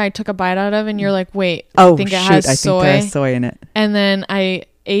one that I took a bite out of, and you're like, wait, I think it has soy. I think there has soy in it. And then I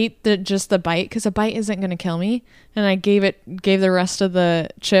ate just the bite because a bite isn't going to kill me. And I gave the rest of the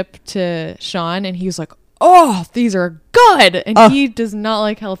chip to Sean, and he was like, oh, these are good. And he does not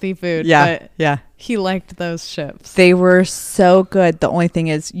like healthy food. Yeah. But yeah. He liked those chips. They were so good. The only thing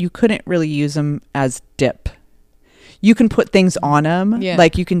is you couldn't really use them as dip. You can put things on them. Yeah.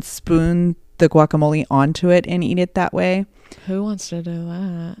 Like you can spoon the guacamole onto it and eat it that way. Who wants to do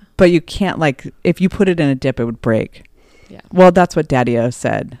that? But you can't, like, if you put it in a dip, it would break. Yeah. Well, that's what Daddy-O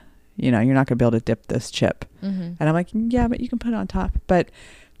said. You're not going to be able to dip this chip. Mm-hmm. And I'm like, yeah, but you can put it on top. But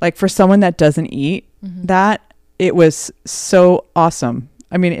like for someone that doesn't eat that, it was so awesome.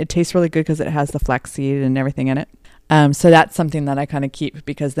 I mean, it tastes really good because it has the flaxseed and everything in it. So that's something that I kind of keep,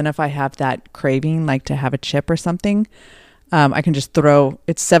 because then if I have that craving, like to have a chip or something, I can just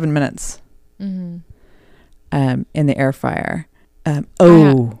it's 7 minutes in the air fryer.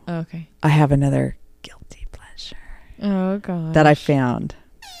 Okay. I have another guilty pleasure. Oh, God. That I found.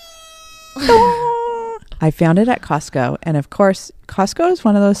 I found it at Costco. And of course, Costco is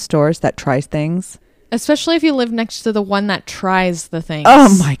one of those stores that tries things. Especially if you live next to the one that tries the things.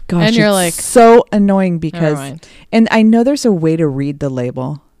 Oh my gosh. And you're like, so annoying because, and I know there's a way to read the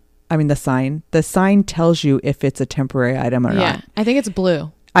label. I mean, the sign. The sign tells you if it's a temporary item or not. Yeah. I think it's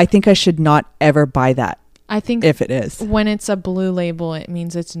blue. I think I should not ever buy that. I think if it is. When it's a blue label, it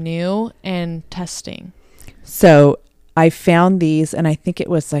means it's new and testing. So I found these, and I think it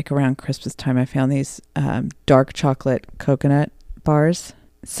was like around Christmas time, I found these dark chocolate coconut bars.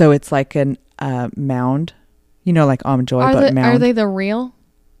 So it's like an mound, like Almond Joy, but mound. Are they the Real?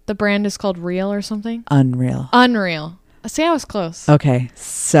 The brand is called Real or something? Unreal. See, I was close. Okay.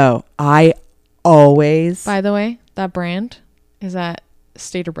 So I always. By the way, that brand is at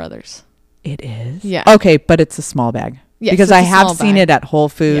Stater Brothers. It is? Yeah. Okay, but it's a small bag. Yes, because it's I a have small seen bag. it at Whole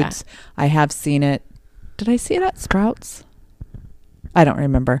Foods. Yeah. I have seen it. Did I see it at Sprouts? I don't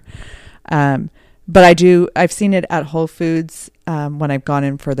remember. But I've seen it at Whole Foods when I've gone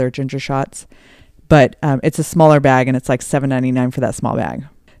in for their ginger shots. But it's a smaller bag, and it's like $7.99 for that small bag.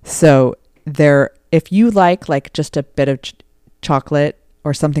 So if you like just a bit of chocolate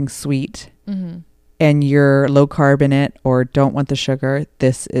or something sweet, and you're low carb in it or don't want the sugar,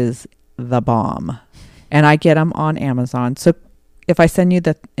 this is the bomb. And I get them on Amazon. So if I send you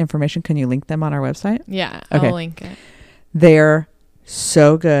the information, can you link them on our website? Yeah, Okay. I'll link it. They're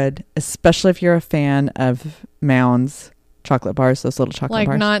so good, especially if you're a fan of Mounds chocolate bars, those little chocolate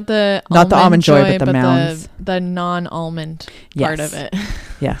bars. Not the Almond Joy, but the Mounds. the non-almond part of it.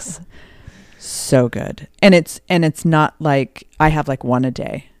 Yes. So good. And it's not like I have like one a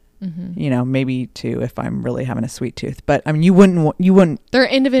day. Maybe two if I'm really having a sweet tooth. But I mean, you wouldn't. They're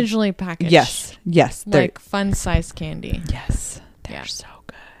individually packaged. Yes. Like fun size candy. Yes. They're so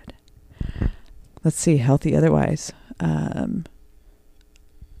good. Let's see. Healthy otherwise.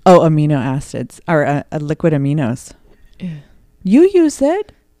 Amino acids or liquid aminos. Ew. You use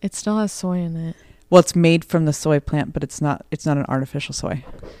it? It still has soy in it. Well, it's made from the soy plant, but it's not an artificial soy.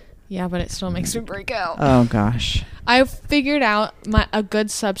 Yeah, but it still makes me break out. Oh gosh. I've figured out a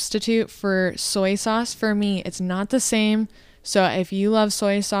good substitute for soy sauce. For me, it's not the same. So if you love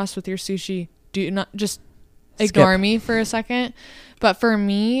soy sauce with your sushi, do not just ignore me for a second. But for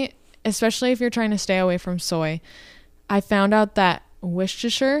me, especially if you're trying to stay away from soy, I found out that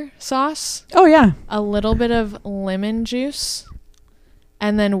Worcestershire sauce. Oh yeah. A little bit of lemon juice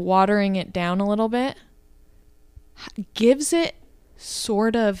and then watering it down a little bit gives it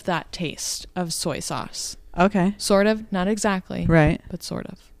sort of that taste of soy sauce. Okay. Sort of, not exactly. Right. But sort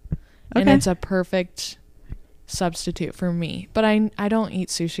of. Okay. And it's a perfect substitute for me. But I don't eat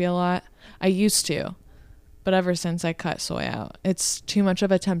sushi a lot. I used to. But ever since I cut soy out, it's too much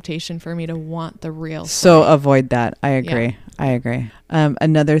of a temptation for me to want the real soy. So avoid that. I agree. Yeah. I agree.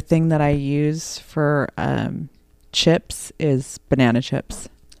 Another thing that I use for chips is banana chips.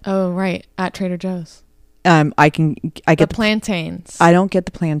 Oh, right. At Trader Joe's. I get the plantains. I don't get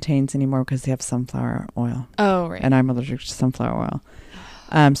the plantains anymore because they have sunflower oil. Oh, right. And I'm allergic to sunflower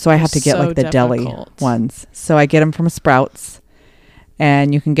oil. So I have to get like the deli ones. So I get them from Sprouts,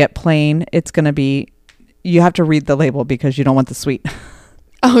 and you can get plain. It's going to be, you have to read the label because you don't want the sweet.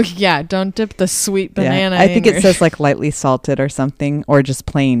 Oh yeah, don't dip the sweet banana. I think it says like lightly salted or something, or just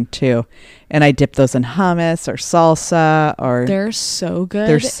plain too. And I dip those in hummus or salsa, or they're so good.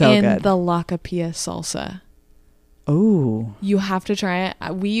 They're so in good. The Lacapilla salsa. Oh, you have to try it.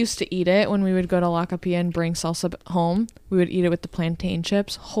 We used to eat it when we would go to Lacapilla and bring salsa home. We would eat it with the plantain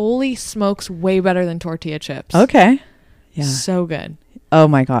chips. Holy smokes, way better than tortilla chips. Okay, yeah, so good. Oh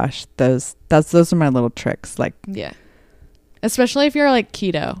my gosh, those are my little tricks. Like, yeah. Especially if you're like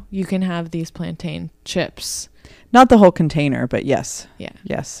keto, you can have these plantain chips. Not the whole container, but yes. Yeah.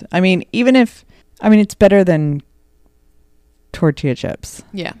 Yes. I mean, it's better than tortilla chips.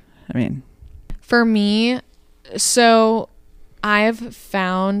 Yeah. I mean, for me, so I've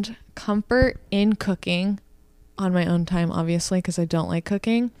found comfort in cooking on my own time, obviously, because I don't like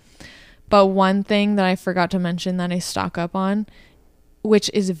cooking. But one thing that I forgot to mention that I stock up on, which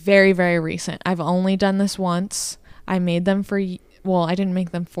is very, very recent. I've only done this once. I made them I didn't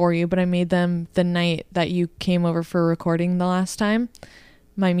make them for you, but I made them the night that you came over for recording the last time.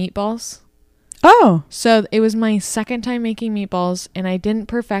 My meatballs. Oh. So it was my second time making meatballs, and I didn't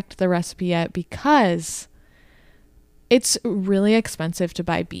perfect the recipe yet because it's really expensive to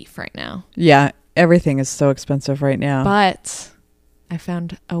buy beef right now. Yeah, everything is so expensive right now. But I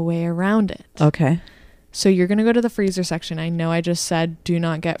found a way around it. Okay. So you're going to go to the freezer section. I know I just said do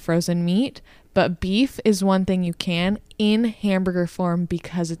not get frozen meat, but beef is one thing you can in hamburger form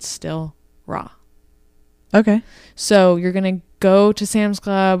because it's still raw. Okay. So you're going to go to Sam's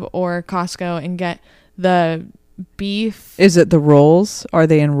Club or Costco and get the beef. Is it the rolls? Are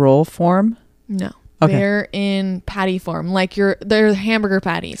they in roll form? No. Okay. They're in patty form. Like they're hamburger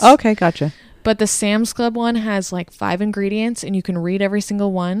patties. Okay, gotcha. But the Sam's Club one has like 5 ingredients and you can read every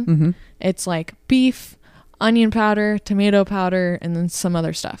single one. Mm-hmm. It's like beef, onion powder, tomato powder, and then some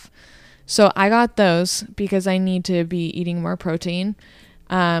other stuff. So I got those because I need to be eating more protein.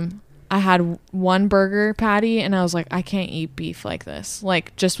 I had one burger patty and I was like, I can't eat beef like this.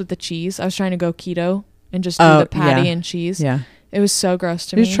 Like just with the cheese. I was trying to go keto and just do the patty and cheese. Yeah. It was so gross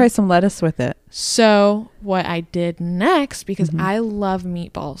to me. Just try some lettuce with it. So what I did next, because I love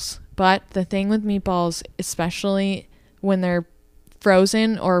meatballs, but the thing with meatballs, especially when they're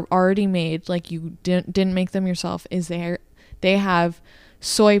frozen or already made, like you didn't make them yourself, is they have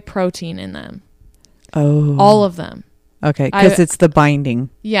soy protein in them. Oh. All of them. Okay, because it's the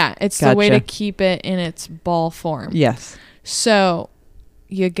binding. Yeah, it's the way to keep it in its ball form. Yes. So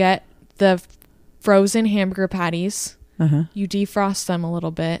you get the frozen hamburger patties. Uh-huh. You defrost them a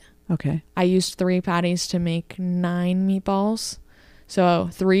little bit. Okay. I used 3 patties to make 9 meatballs. So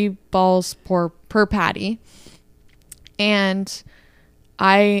 3 balls per patty. And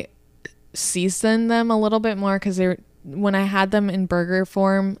I seasoned them a little bit more because when I had them in burger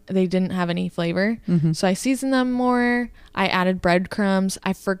form, they didn't have any flavor. Mm-hmm. So I seasoned them more. I added breadcrumbs.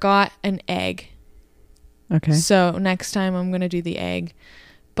 I forgot an egg. Okay. So next time I'm going to do the egg.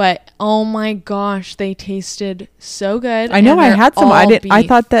 But oh my gosh, they tasted so good. I know, I had some. I beef.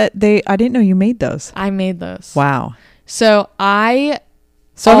 thought that I didn't know you made those. I made those. Wow. So I'm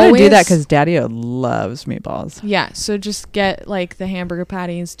going to do that because Daddy-O loves meatballs. Yeah. So just get like the hamburger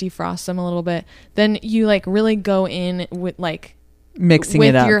patties, defrost them a little bit. Then you like really go in with like mixing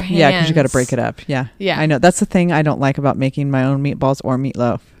it up. Your hands. Yeah, because you got to break it up. Yeah. Yeah. I know. That's the thing I don't like about making my own meatballs or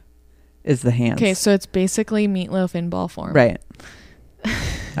meatloaf is the hands. Okay. So it's basically meatloaf in ball form. Right.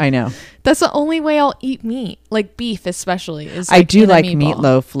 I know. That's the only way I'll eat meat, like beef especially. Is I do like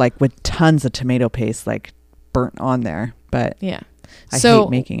meatloaf, like with tons of tomato paste, like burnt on there. But yeah. I hate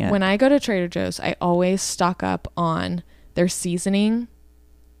making it. When I go to Trader Joe's, I always stock up on their seasoning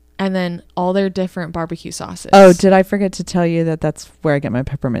and then all their different barbecue sauces. Oh, did I forget to tell you that that's where I get my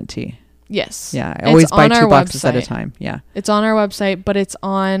peppermint tea? Yes. Yeah, I always buy 2 boxes at a time. Yeah. It's on our website, but it's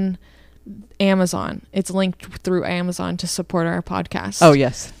on Amazon. It's linked through Amazon to support our podcast. Oh,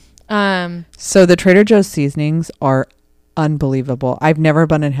 yes. So the Trader Joe's seasonings are unbelievable. I've never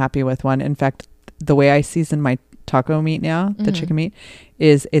been unhappy with one. In fact, the way I season my taco meat now, the chicken meat,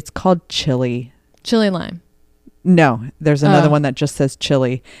 it's called chili lime. No, there's another one that just says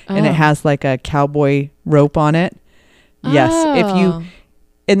chili, and it has like a cowboy rope on it. Yes.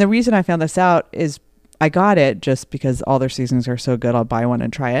 And the reason I found this out is I got it just because all their seasonings are so good. I'll buy one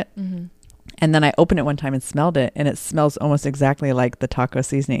and try it. Mm-hmm. And then I opened it one time and smelled it, and it smells almost exactly like the taco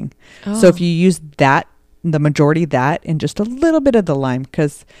seasoning. So if you use that, the majority that, and just a little bit of the lime,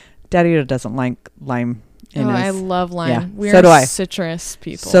 because Daddy doesn't like lime. I love lime. Yeah. We're citrus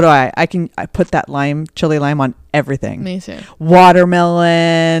people. So do I. I put that chili lime on everything. Me too.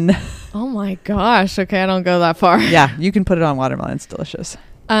 Watermelon. Oh my gosh. Okay, I don't go that far. Yeah, you can put it on watermelon. It's delicious.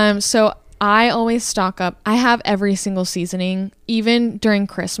 So I always stock up. I have every single seasoning. Even during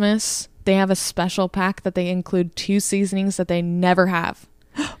Christmas, they have a special pack that they include 2 seasonings that they never have.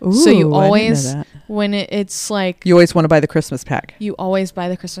 Ooh, so you always, when it's like... You always want to buy the Christmas pack. You always buy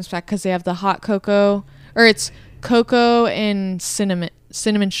the Christmas pack because they have the hot cocoa... Or it's cocoa and cinnamon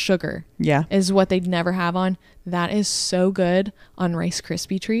sugar. Yeah. Is what they'd never have on. That is so good on Rice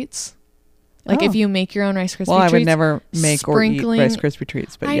Krispie treats. Like if you make your own Rice Krispie treats. Well, I would never make or eat Rice Krispie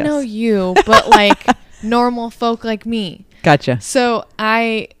treats, but I know you, but like normal folk like me. Gotcha. So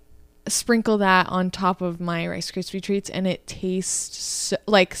I sprinkle that on top of my Rice Krispie treats, and it tastes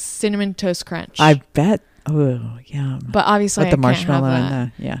like Cinnamon Toast Crunch. I bet. Oh, yum. But obviously with the marshmallow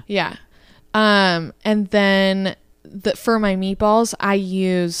and the, Yeah. And then for my meatballs, I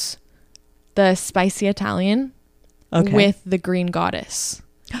use the spicy Italian with the green goddess.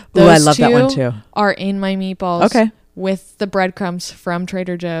 Oh, I love that one too. Are in my meatballs with the breadcrumbs from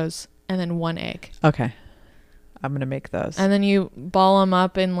Trader Joe's and then 1 egg. Okay. I'm going to make those. And then you ball them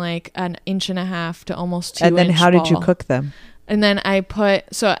up in like 1.5 inches to almost 2 inch And then how did you cook them? And then I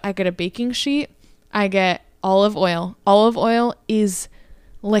get a baking sheet. I get olive oil. Olive oil is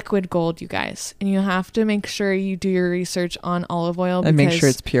liquid gold, you guys, and you have to make sure you do your research on olive oil and make sure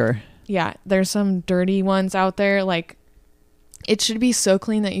it's pure. Yeah, there's some dirty ones out there. Like, it should be so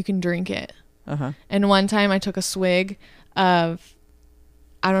clean that you can drink it. And one time I took a swig of,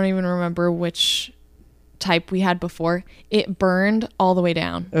 I don't even remember which type we had before. It burned all the way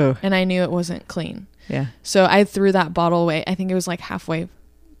down. And I knew it wasn't clean. Yeah. So I threw that bottle away. I think it was like halfway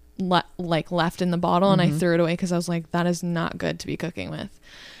left in the bottle, and I threw it away because I was like, that is not good to be cooking with.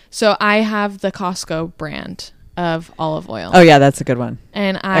 So I have the Costco brand of olive oil. Oh yeah, that's a good one.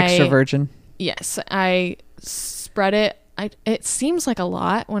 And extra virgin. Yes, I spread it. It seems like a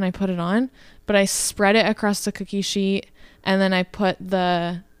lot when I put it on, but I spread it across the cookie sheet, and then I put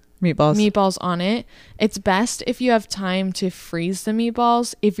the meatballs on it. It's best if you have time to freeze the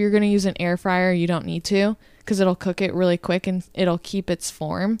meatballs. If you're going to use an air fryer, you don't need to, because it'll cook it really quick and it'll keep its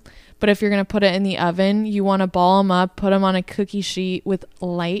form. But if you're going to put it in the oven, you want to ball them up, put them on a cookie sheet with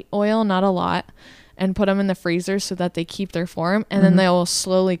light oil, not a lot, and put them in the freezer so that they keep their form, and then they will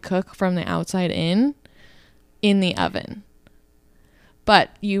slowly cook from the outside in the oven. But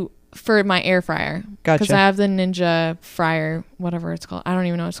for my air fryer, because Gotcha. I have the Ninja fryer, whatever it's called. I don't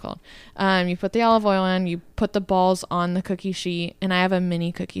even know what it's called. You put the olive oil in, you put the balls on the cookie sheet, and I have a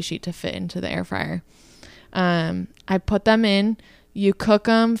mini cookie sheet to fit into the air fryer. I put them in. You cook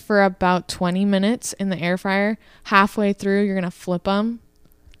them for about 20 minutes in the air fryer. Halfway through, you're going to flip them,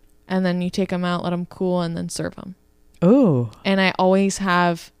 and then you take them out, let them cool, and then serve them. Oh. And I always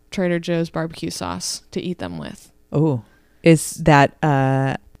have Trader Joe's barbecue sauce to eat them with. Oh. Is that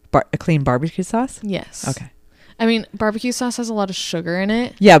a clean barbecue sauce? Yes. Okay. I mean, barbecue sauce has a lot of sugar in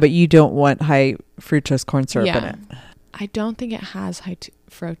it. Yeah, but you don't want high fructose corn syrup in it. I don't think it has high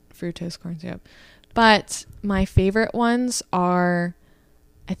fructose corn syrup. But my favorite ones are,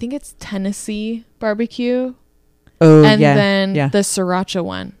 I think it's Tennessee barbecue. Oh, and yeah. then yeah. the sriracha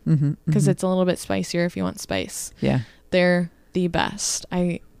one. Because Mm-hmm. it's a little bit spicier if you want spice. Yeah. They're the best.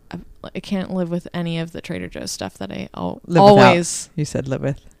 I can't live with any of the Trader Joe's stuff that I Live always... Without, you said live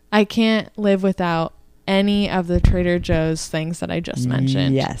with. I can't live without any of the Trader Joe's things that I just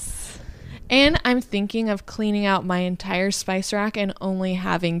mentioned. Yes. And I'm thinking of cleaning out my entire spice rack and only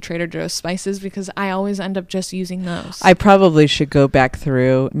having Trader Joe's spices because I always end up just using those. I probably should go back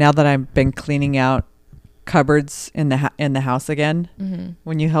through now that I've been cleaning out cupboards in the house again. Mm-hmm.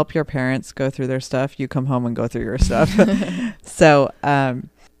 When you help your parents go through their stuff, you come home and go through your stuff. So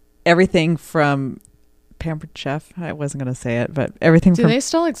everything from Pampered Chef, I wasn't going to say it, but everything Do from... they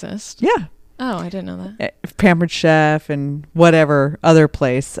still exist? Yeah. Oh, I didn't know that. Pampered Chef and whatever other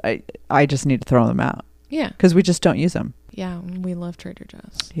place, I just need to throw them out Yeah. because we just don't use them. Yeah, we love Trader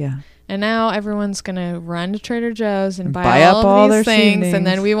Joe's. Yeah. And now everyone's going to run to Trader Joe's and buy Buy up all of their these things, seasonings. and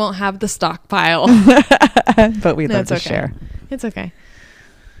then we won't have the stockpile. But we No, love it's to okay. share. It's okay.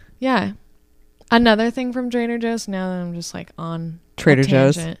 Yeah. Another thing from Trader Joe's, now that I'm just like on Trader a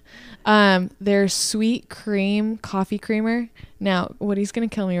Joe's. tangent, their sweet cream coffee creamer. Now, Woody's going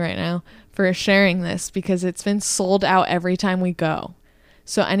to kill me right now for sharing this because it's been sold out every time we go.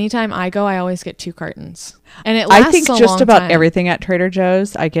 So anytime I go, I always get 2 cartons. And it lasts I think a just long about time. everything at Trader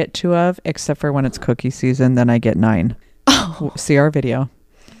Joe's I get 2 of, except for when it's cookie season, then I get 9. Oh. See our video.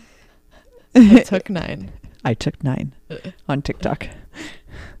 I took 9. I took 9 on TikTok.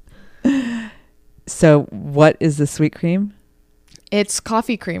 So what is the sweet cream? It's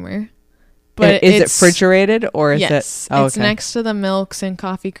coffee creamer. But is it it's refrigerated or is yes, it? Oh, it's next to the milks and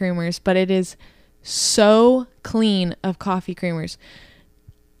coffee creamers, but it is so clean of coffee creamers.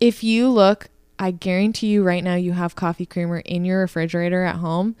 If you look, I guarantee you right now you have coffee creamer in your refrigerator at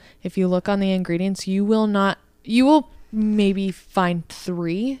home. If you look on the ingredients, you will maybe find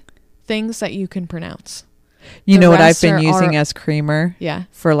 3 things that you can pronounce. You The know what I've rest been are using as creamer Yeah.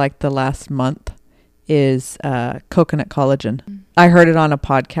 for like the last month is coconut collagen. I heard it on a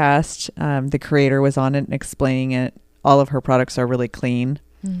podcast. The creator was on it and explaining it. All of her products are really clean.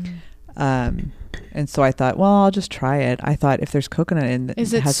 And so I thought, well, I'll just try it. I thought if there's coconut in it,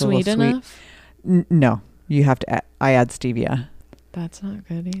 Is it sweet enough? No, you have to. I add stevia. That's not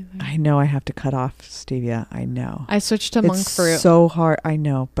good either. I know I have to cut off stevia. I know. I switched to monk It's fruit. so hard. I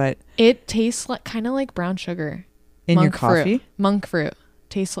know, but It tastes like kind of like brown sugar. in your Monk coffee. fruit. Monk fruit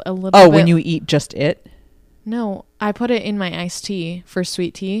tastes a little. Oh, bit. when you eat just it, No, I put it in my iced tea for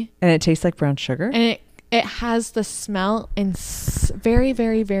sweet tea, and it tastes like brown sugar. and it has the smell and very,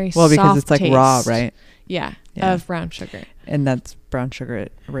 very, very Well, because soft it's like taste. raw, right? Yeah, Yeah. of brown sugar. And that's brown sugar.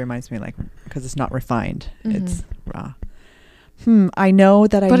 It reminds me like because it's not refined. It's raw. I know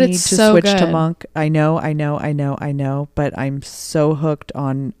that I But need it's to so switch to good. monk. I know. But I'm so hooked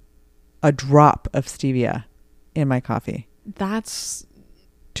on a drop of stevia in my coffee. That's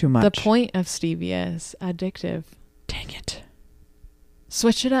Too much. the point of stevia is addictive. Dang it.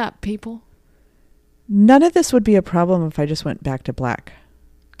 Switch it up, people. None of this would be a problem if I just went back to black.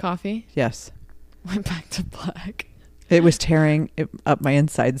 Coffee Yes. went back to black. It was tearing up my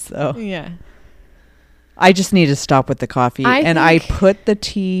insides though. Yeah. I just need to stop with the coffee. I think- put the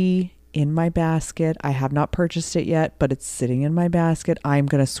tea in my basket. I have not purchased it yet, but it's sitting in my basket. I'm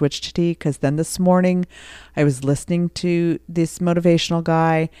going to switch to tea because then this morning I was listening to this motivational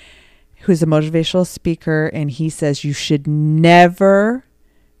guy who's a motivational speaker, and he says you should never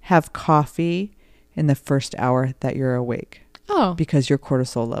have coffee in the first hour that you're awake Oh. because your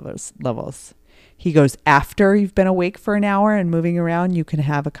cortisol levels. He goes, after you've been awake for an hour and moving around, you can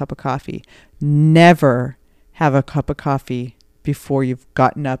have a cup of coffee. Never have a cup of coffee before you've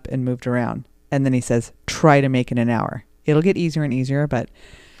gotten up and moved around. And then he says, try to make it an hour. It'll get easier and easier.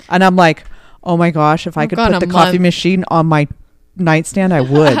 And I'm like, oh my gosh, if I could put the coffee machine on my nightstand, I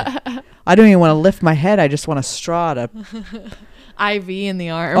would. I don't even want to lift my head. I just want a straw to. IV in the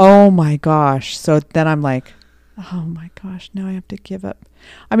arm. Oh my gosh. So then I'm like, Oh my gosh. Now I have to give up.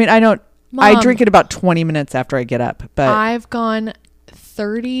 I mean, I don't. Mom, I drink it about 20 minutes after I get up, but I've gone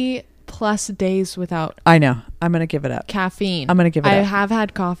 30 plus days without I know. I'm going to give it up. caffeine. I'm going to give it I up. have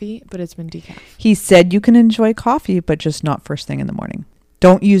had coffee, but it's been decaf. He said you can enjoy coffee, but just not first thing in the morning.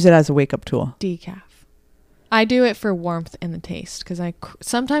 Don't use it as a wake up tool. Decaf. I do it for warmth and the taste because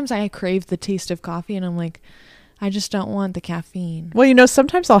sometimes I crave the taste of coffee and I'm like, I just don't want the caffeine. Well, you know,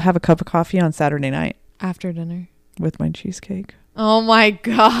 sometimes I'll have a cup of coffee on Saturday night After dinner. with my cheesecake. Oh my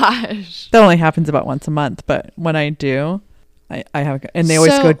gosh. That only happens about once a month, but when I do, I have, and they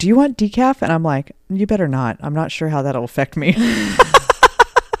always go, do you want decaf? And I'm like, you better not. I'm not sure how that'll affect me.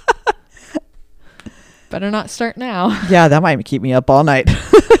 Better not start now. Yeah, that might keep me up all night.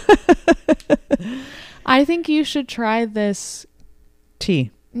 I think you should try this.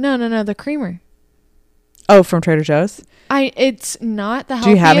 Tea. No, the creamer. Oh, from Trader Joe's? It's not the healthiest.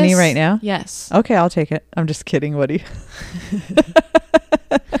 Do you have any right now? Yes. Okay, I'll take it. I'm just kidding, Woody.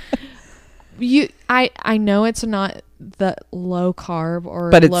 I know it's not the low carb or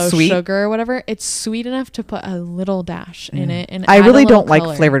But it's low sweet. sugar or whatever. It's sweet enough to put a little dash in it, and I add a really little don't like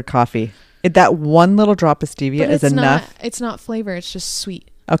color. flavored coffee. That one little drop of stevia But is it's enough. It's not flavor. It's just sweet.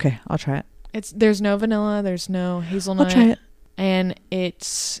 Okay, I'll try it. There's no vanilla. There's no hazelnut. I'll try it. And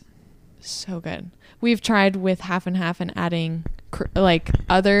it's so good. We've tried with half and half and adding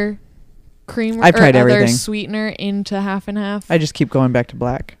other creamer. I've tried or other everything. sweetener into half and half. I just keep going back to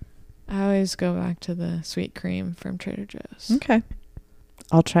black. I always go back to the sweet cream from Trader Joe's. Okay.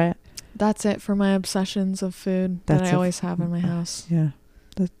 I'll try it. That's it for my obsessions of food that I always have in my house. Yeah.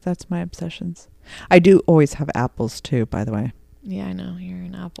 That's my obsessions. I do always have apples too, by the way. Yeah, I know. You're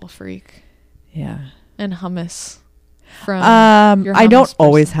an apple freak. Yeah. And hummus. From your I don't hummus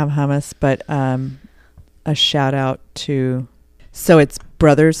always person. have hummus, but a shout out to, so it's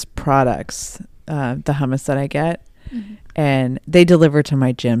Brothers Products, the hummus that I get. Mm-hmm. And they deliver to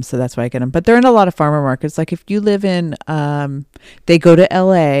my gym, so that's why I get them. But they're in a lot of farmer markets. Like if you live in, they go to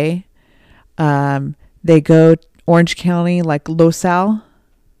LA, they go Orange County, like Los Al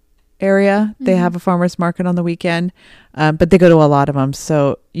area. They have a farmer's market on the weekend, but they go to a lot of them.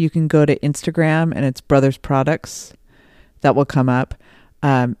 So you can go to Instagram and it's Brothers Products. That will come up.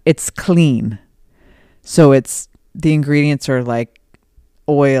 It's clean. So the ingredients are like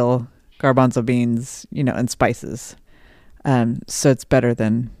oil, garbanzo beans, and spices. So it's better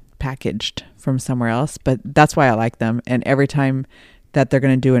than packaged from somewhere else, but that's why I like them. And every time that they're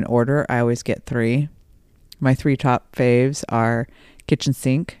going to do an order, I always get 3. My 3 top faves are kitchen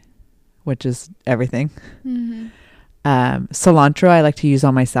sink, which is everything. Mm-hmm. Cilantro, I like to use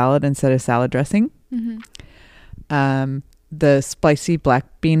on my salad instead of salad dressing. Mm-hmm. The spicy black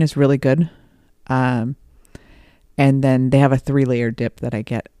bean is really good. And then they have a 3-layer dip that I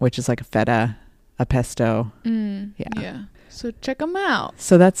get, which is like a feta, a pesto. Yeah. So check them out.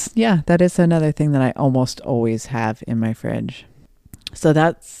 So that is another thing that I almost always have in my fridge. So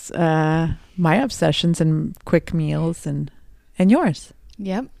that's my obsessions and quick meals and yours.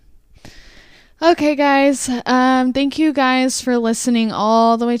 Yep. Okay, guys. Thank you guys for listening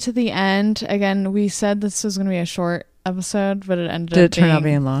all the way to the end. Again, we said this was going to be a short episode, but it ended Did up it turn out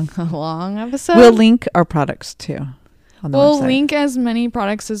being long? a long episode. We'll link our products too on the We'll website. link as many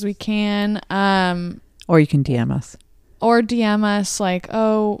products as we can. Or you can DM us. Or DM us like,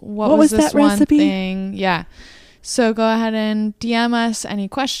 oh, what was this that one recipe? thing? Yeah. So go ahead and DM us any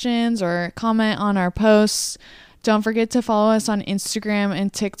questions or comment on our posts. Don't forget to follow us on Instagram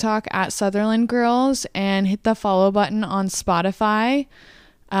and TikTok at Sutherland Girls and hit the follow button on Spotify.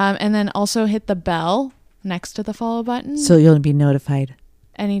 And then also hit the bell next to the follow button. So you'll be notified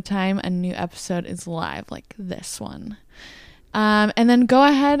anytime a new episode is live, like this one. And then go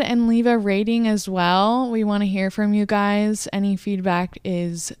ahead and leave a rating as well. We want to hear from you guys. Any feedback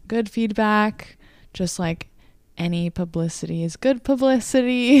is good feedback, just like any publicity is good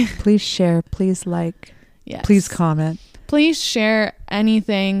publicity. Please share. Please like. Yes. Please comment. Please share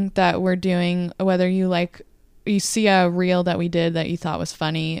anything that we're doing, whether you see a reel that we did that you thought was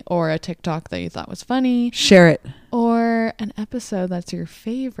funny, or a TikTok that you thought was funny. Share it. Or an episode that's your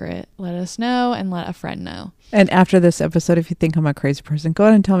favorite. Let us know and let a friend know. And after this episode, if you think I'm a crazy person, go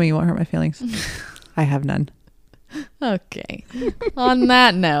ahead and tell me. You won't hurt my feelings. I have none. Okay. On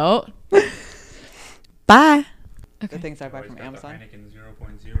that note. Bye. Okay. The things I buy from Amazon. Heineken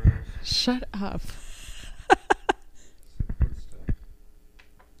 0.0. Shut up.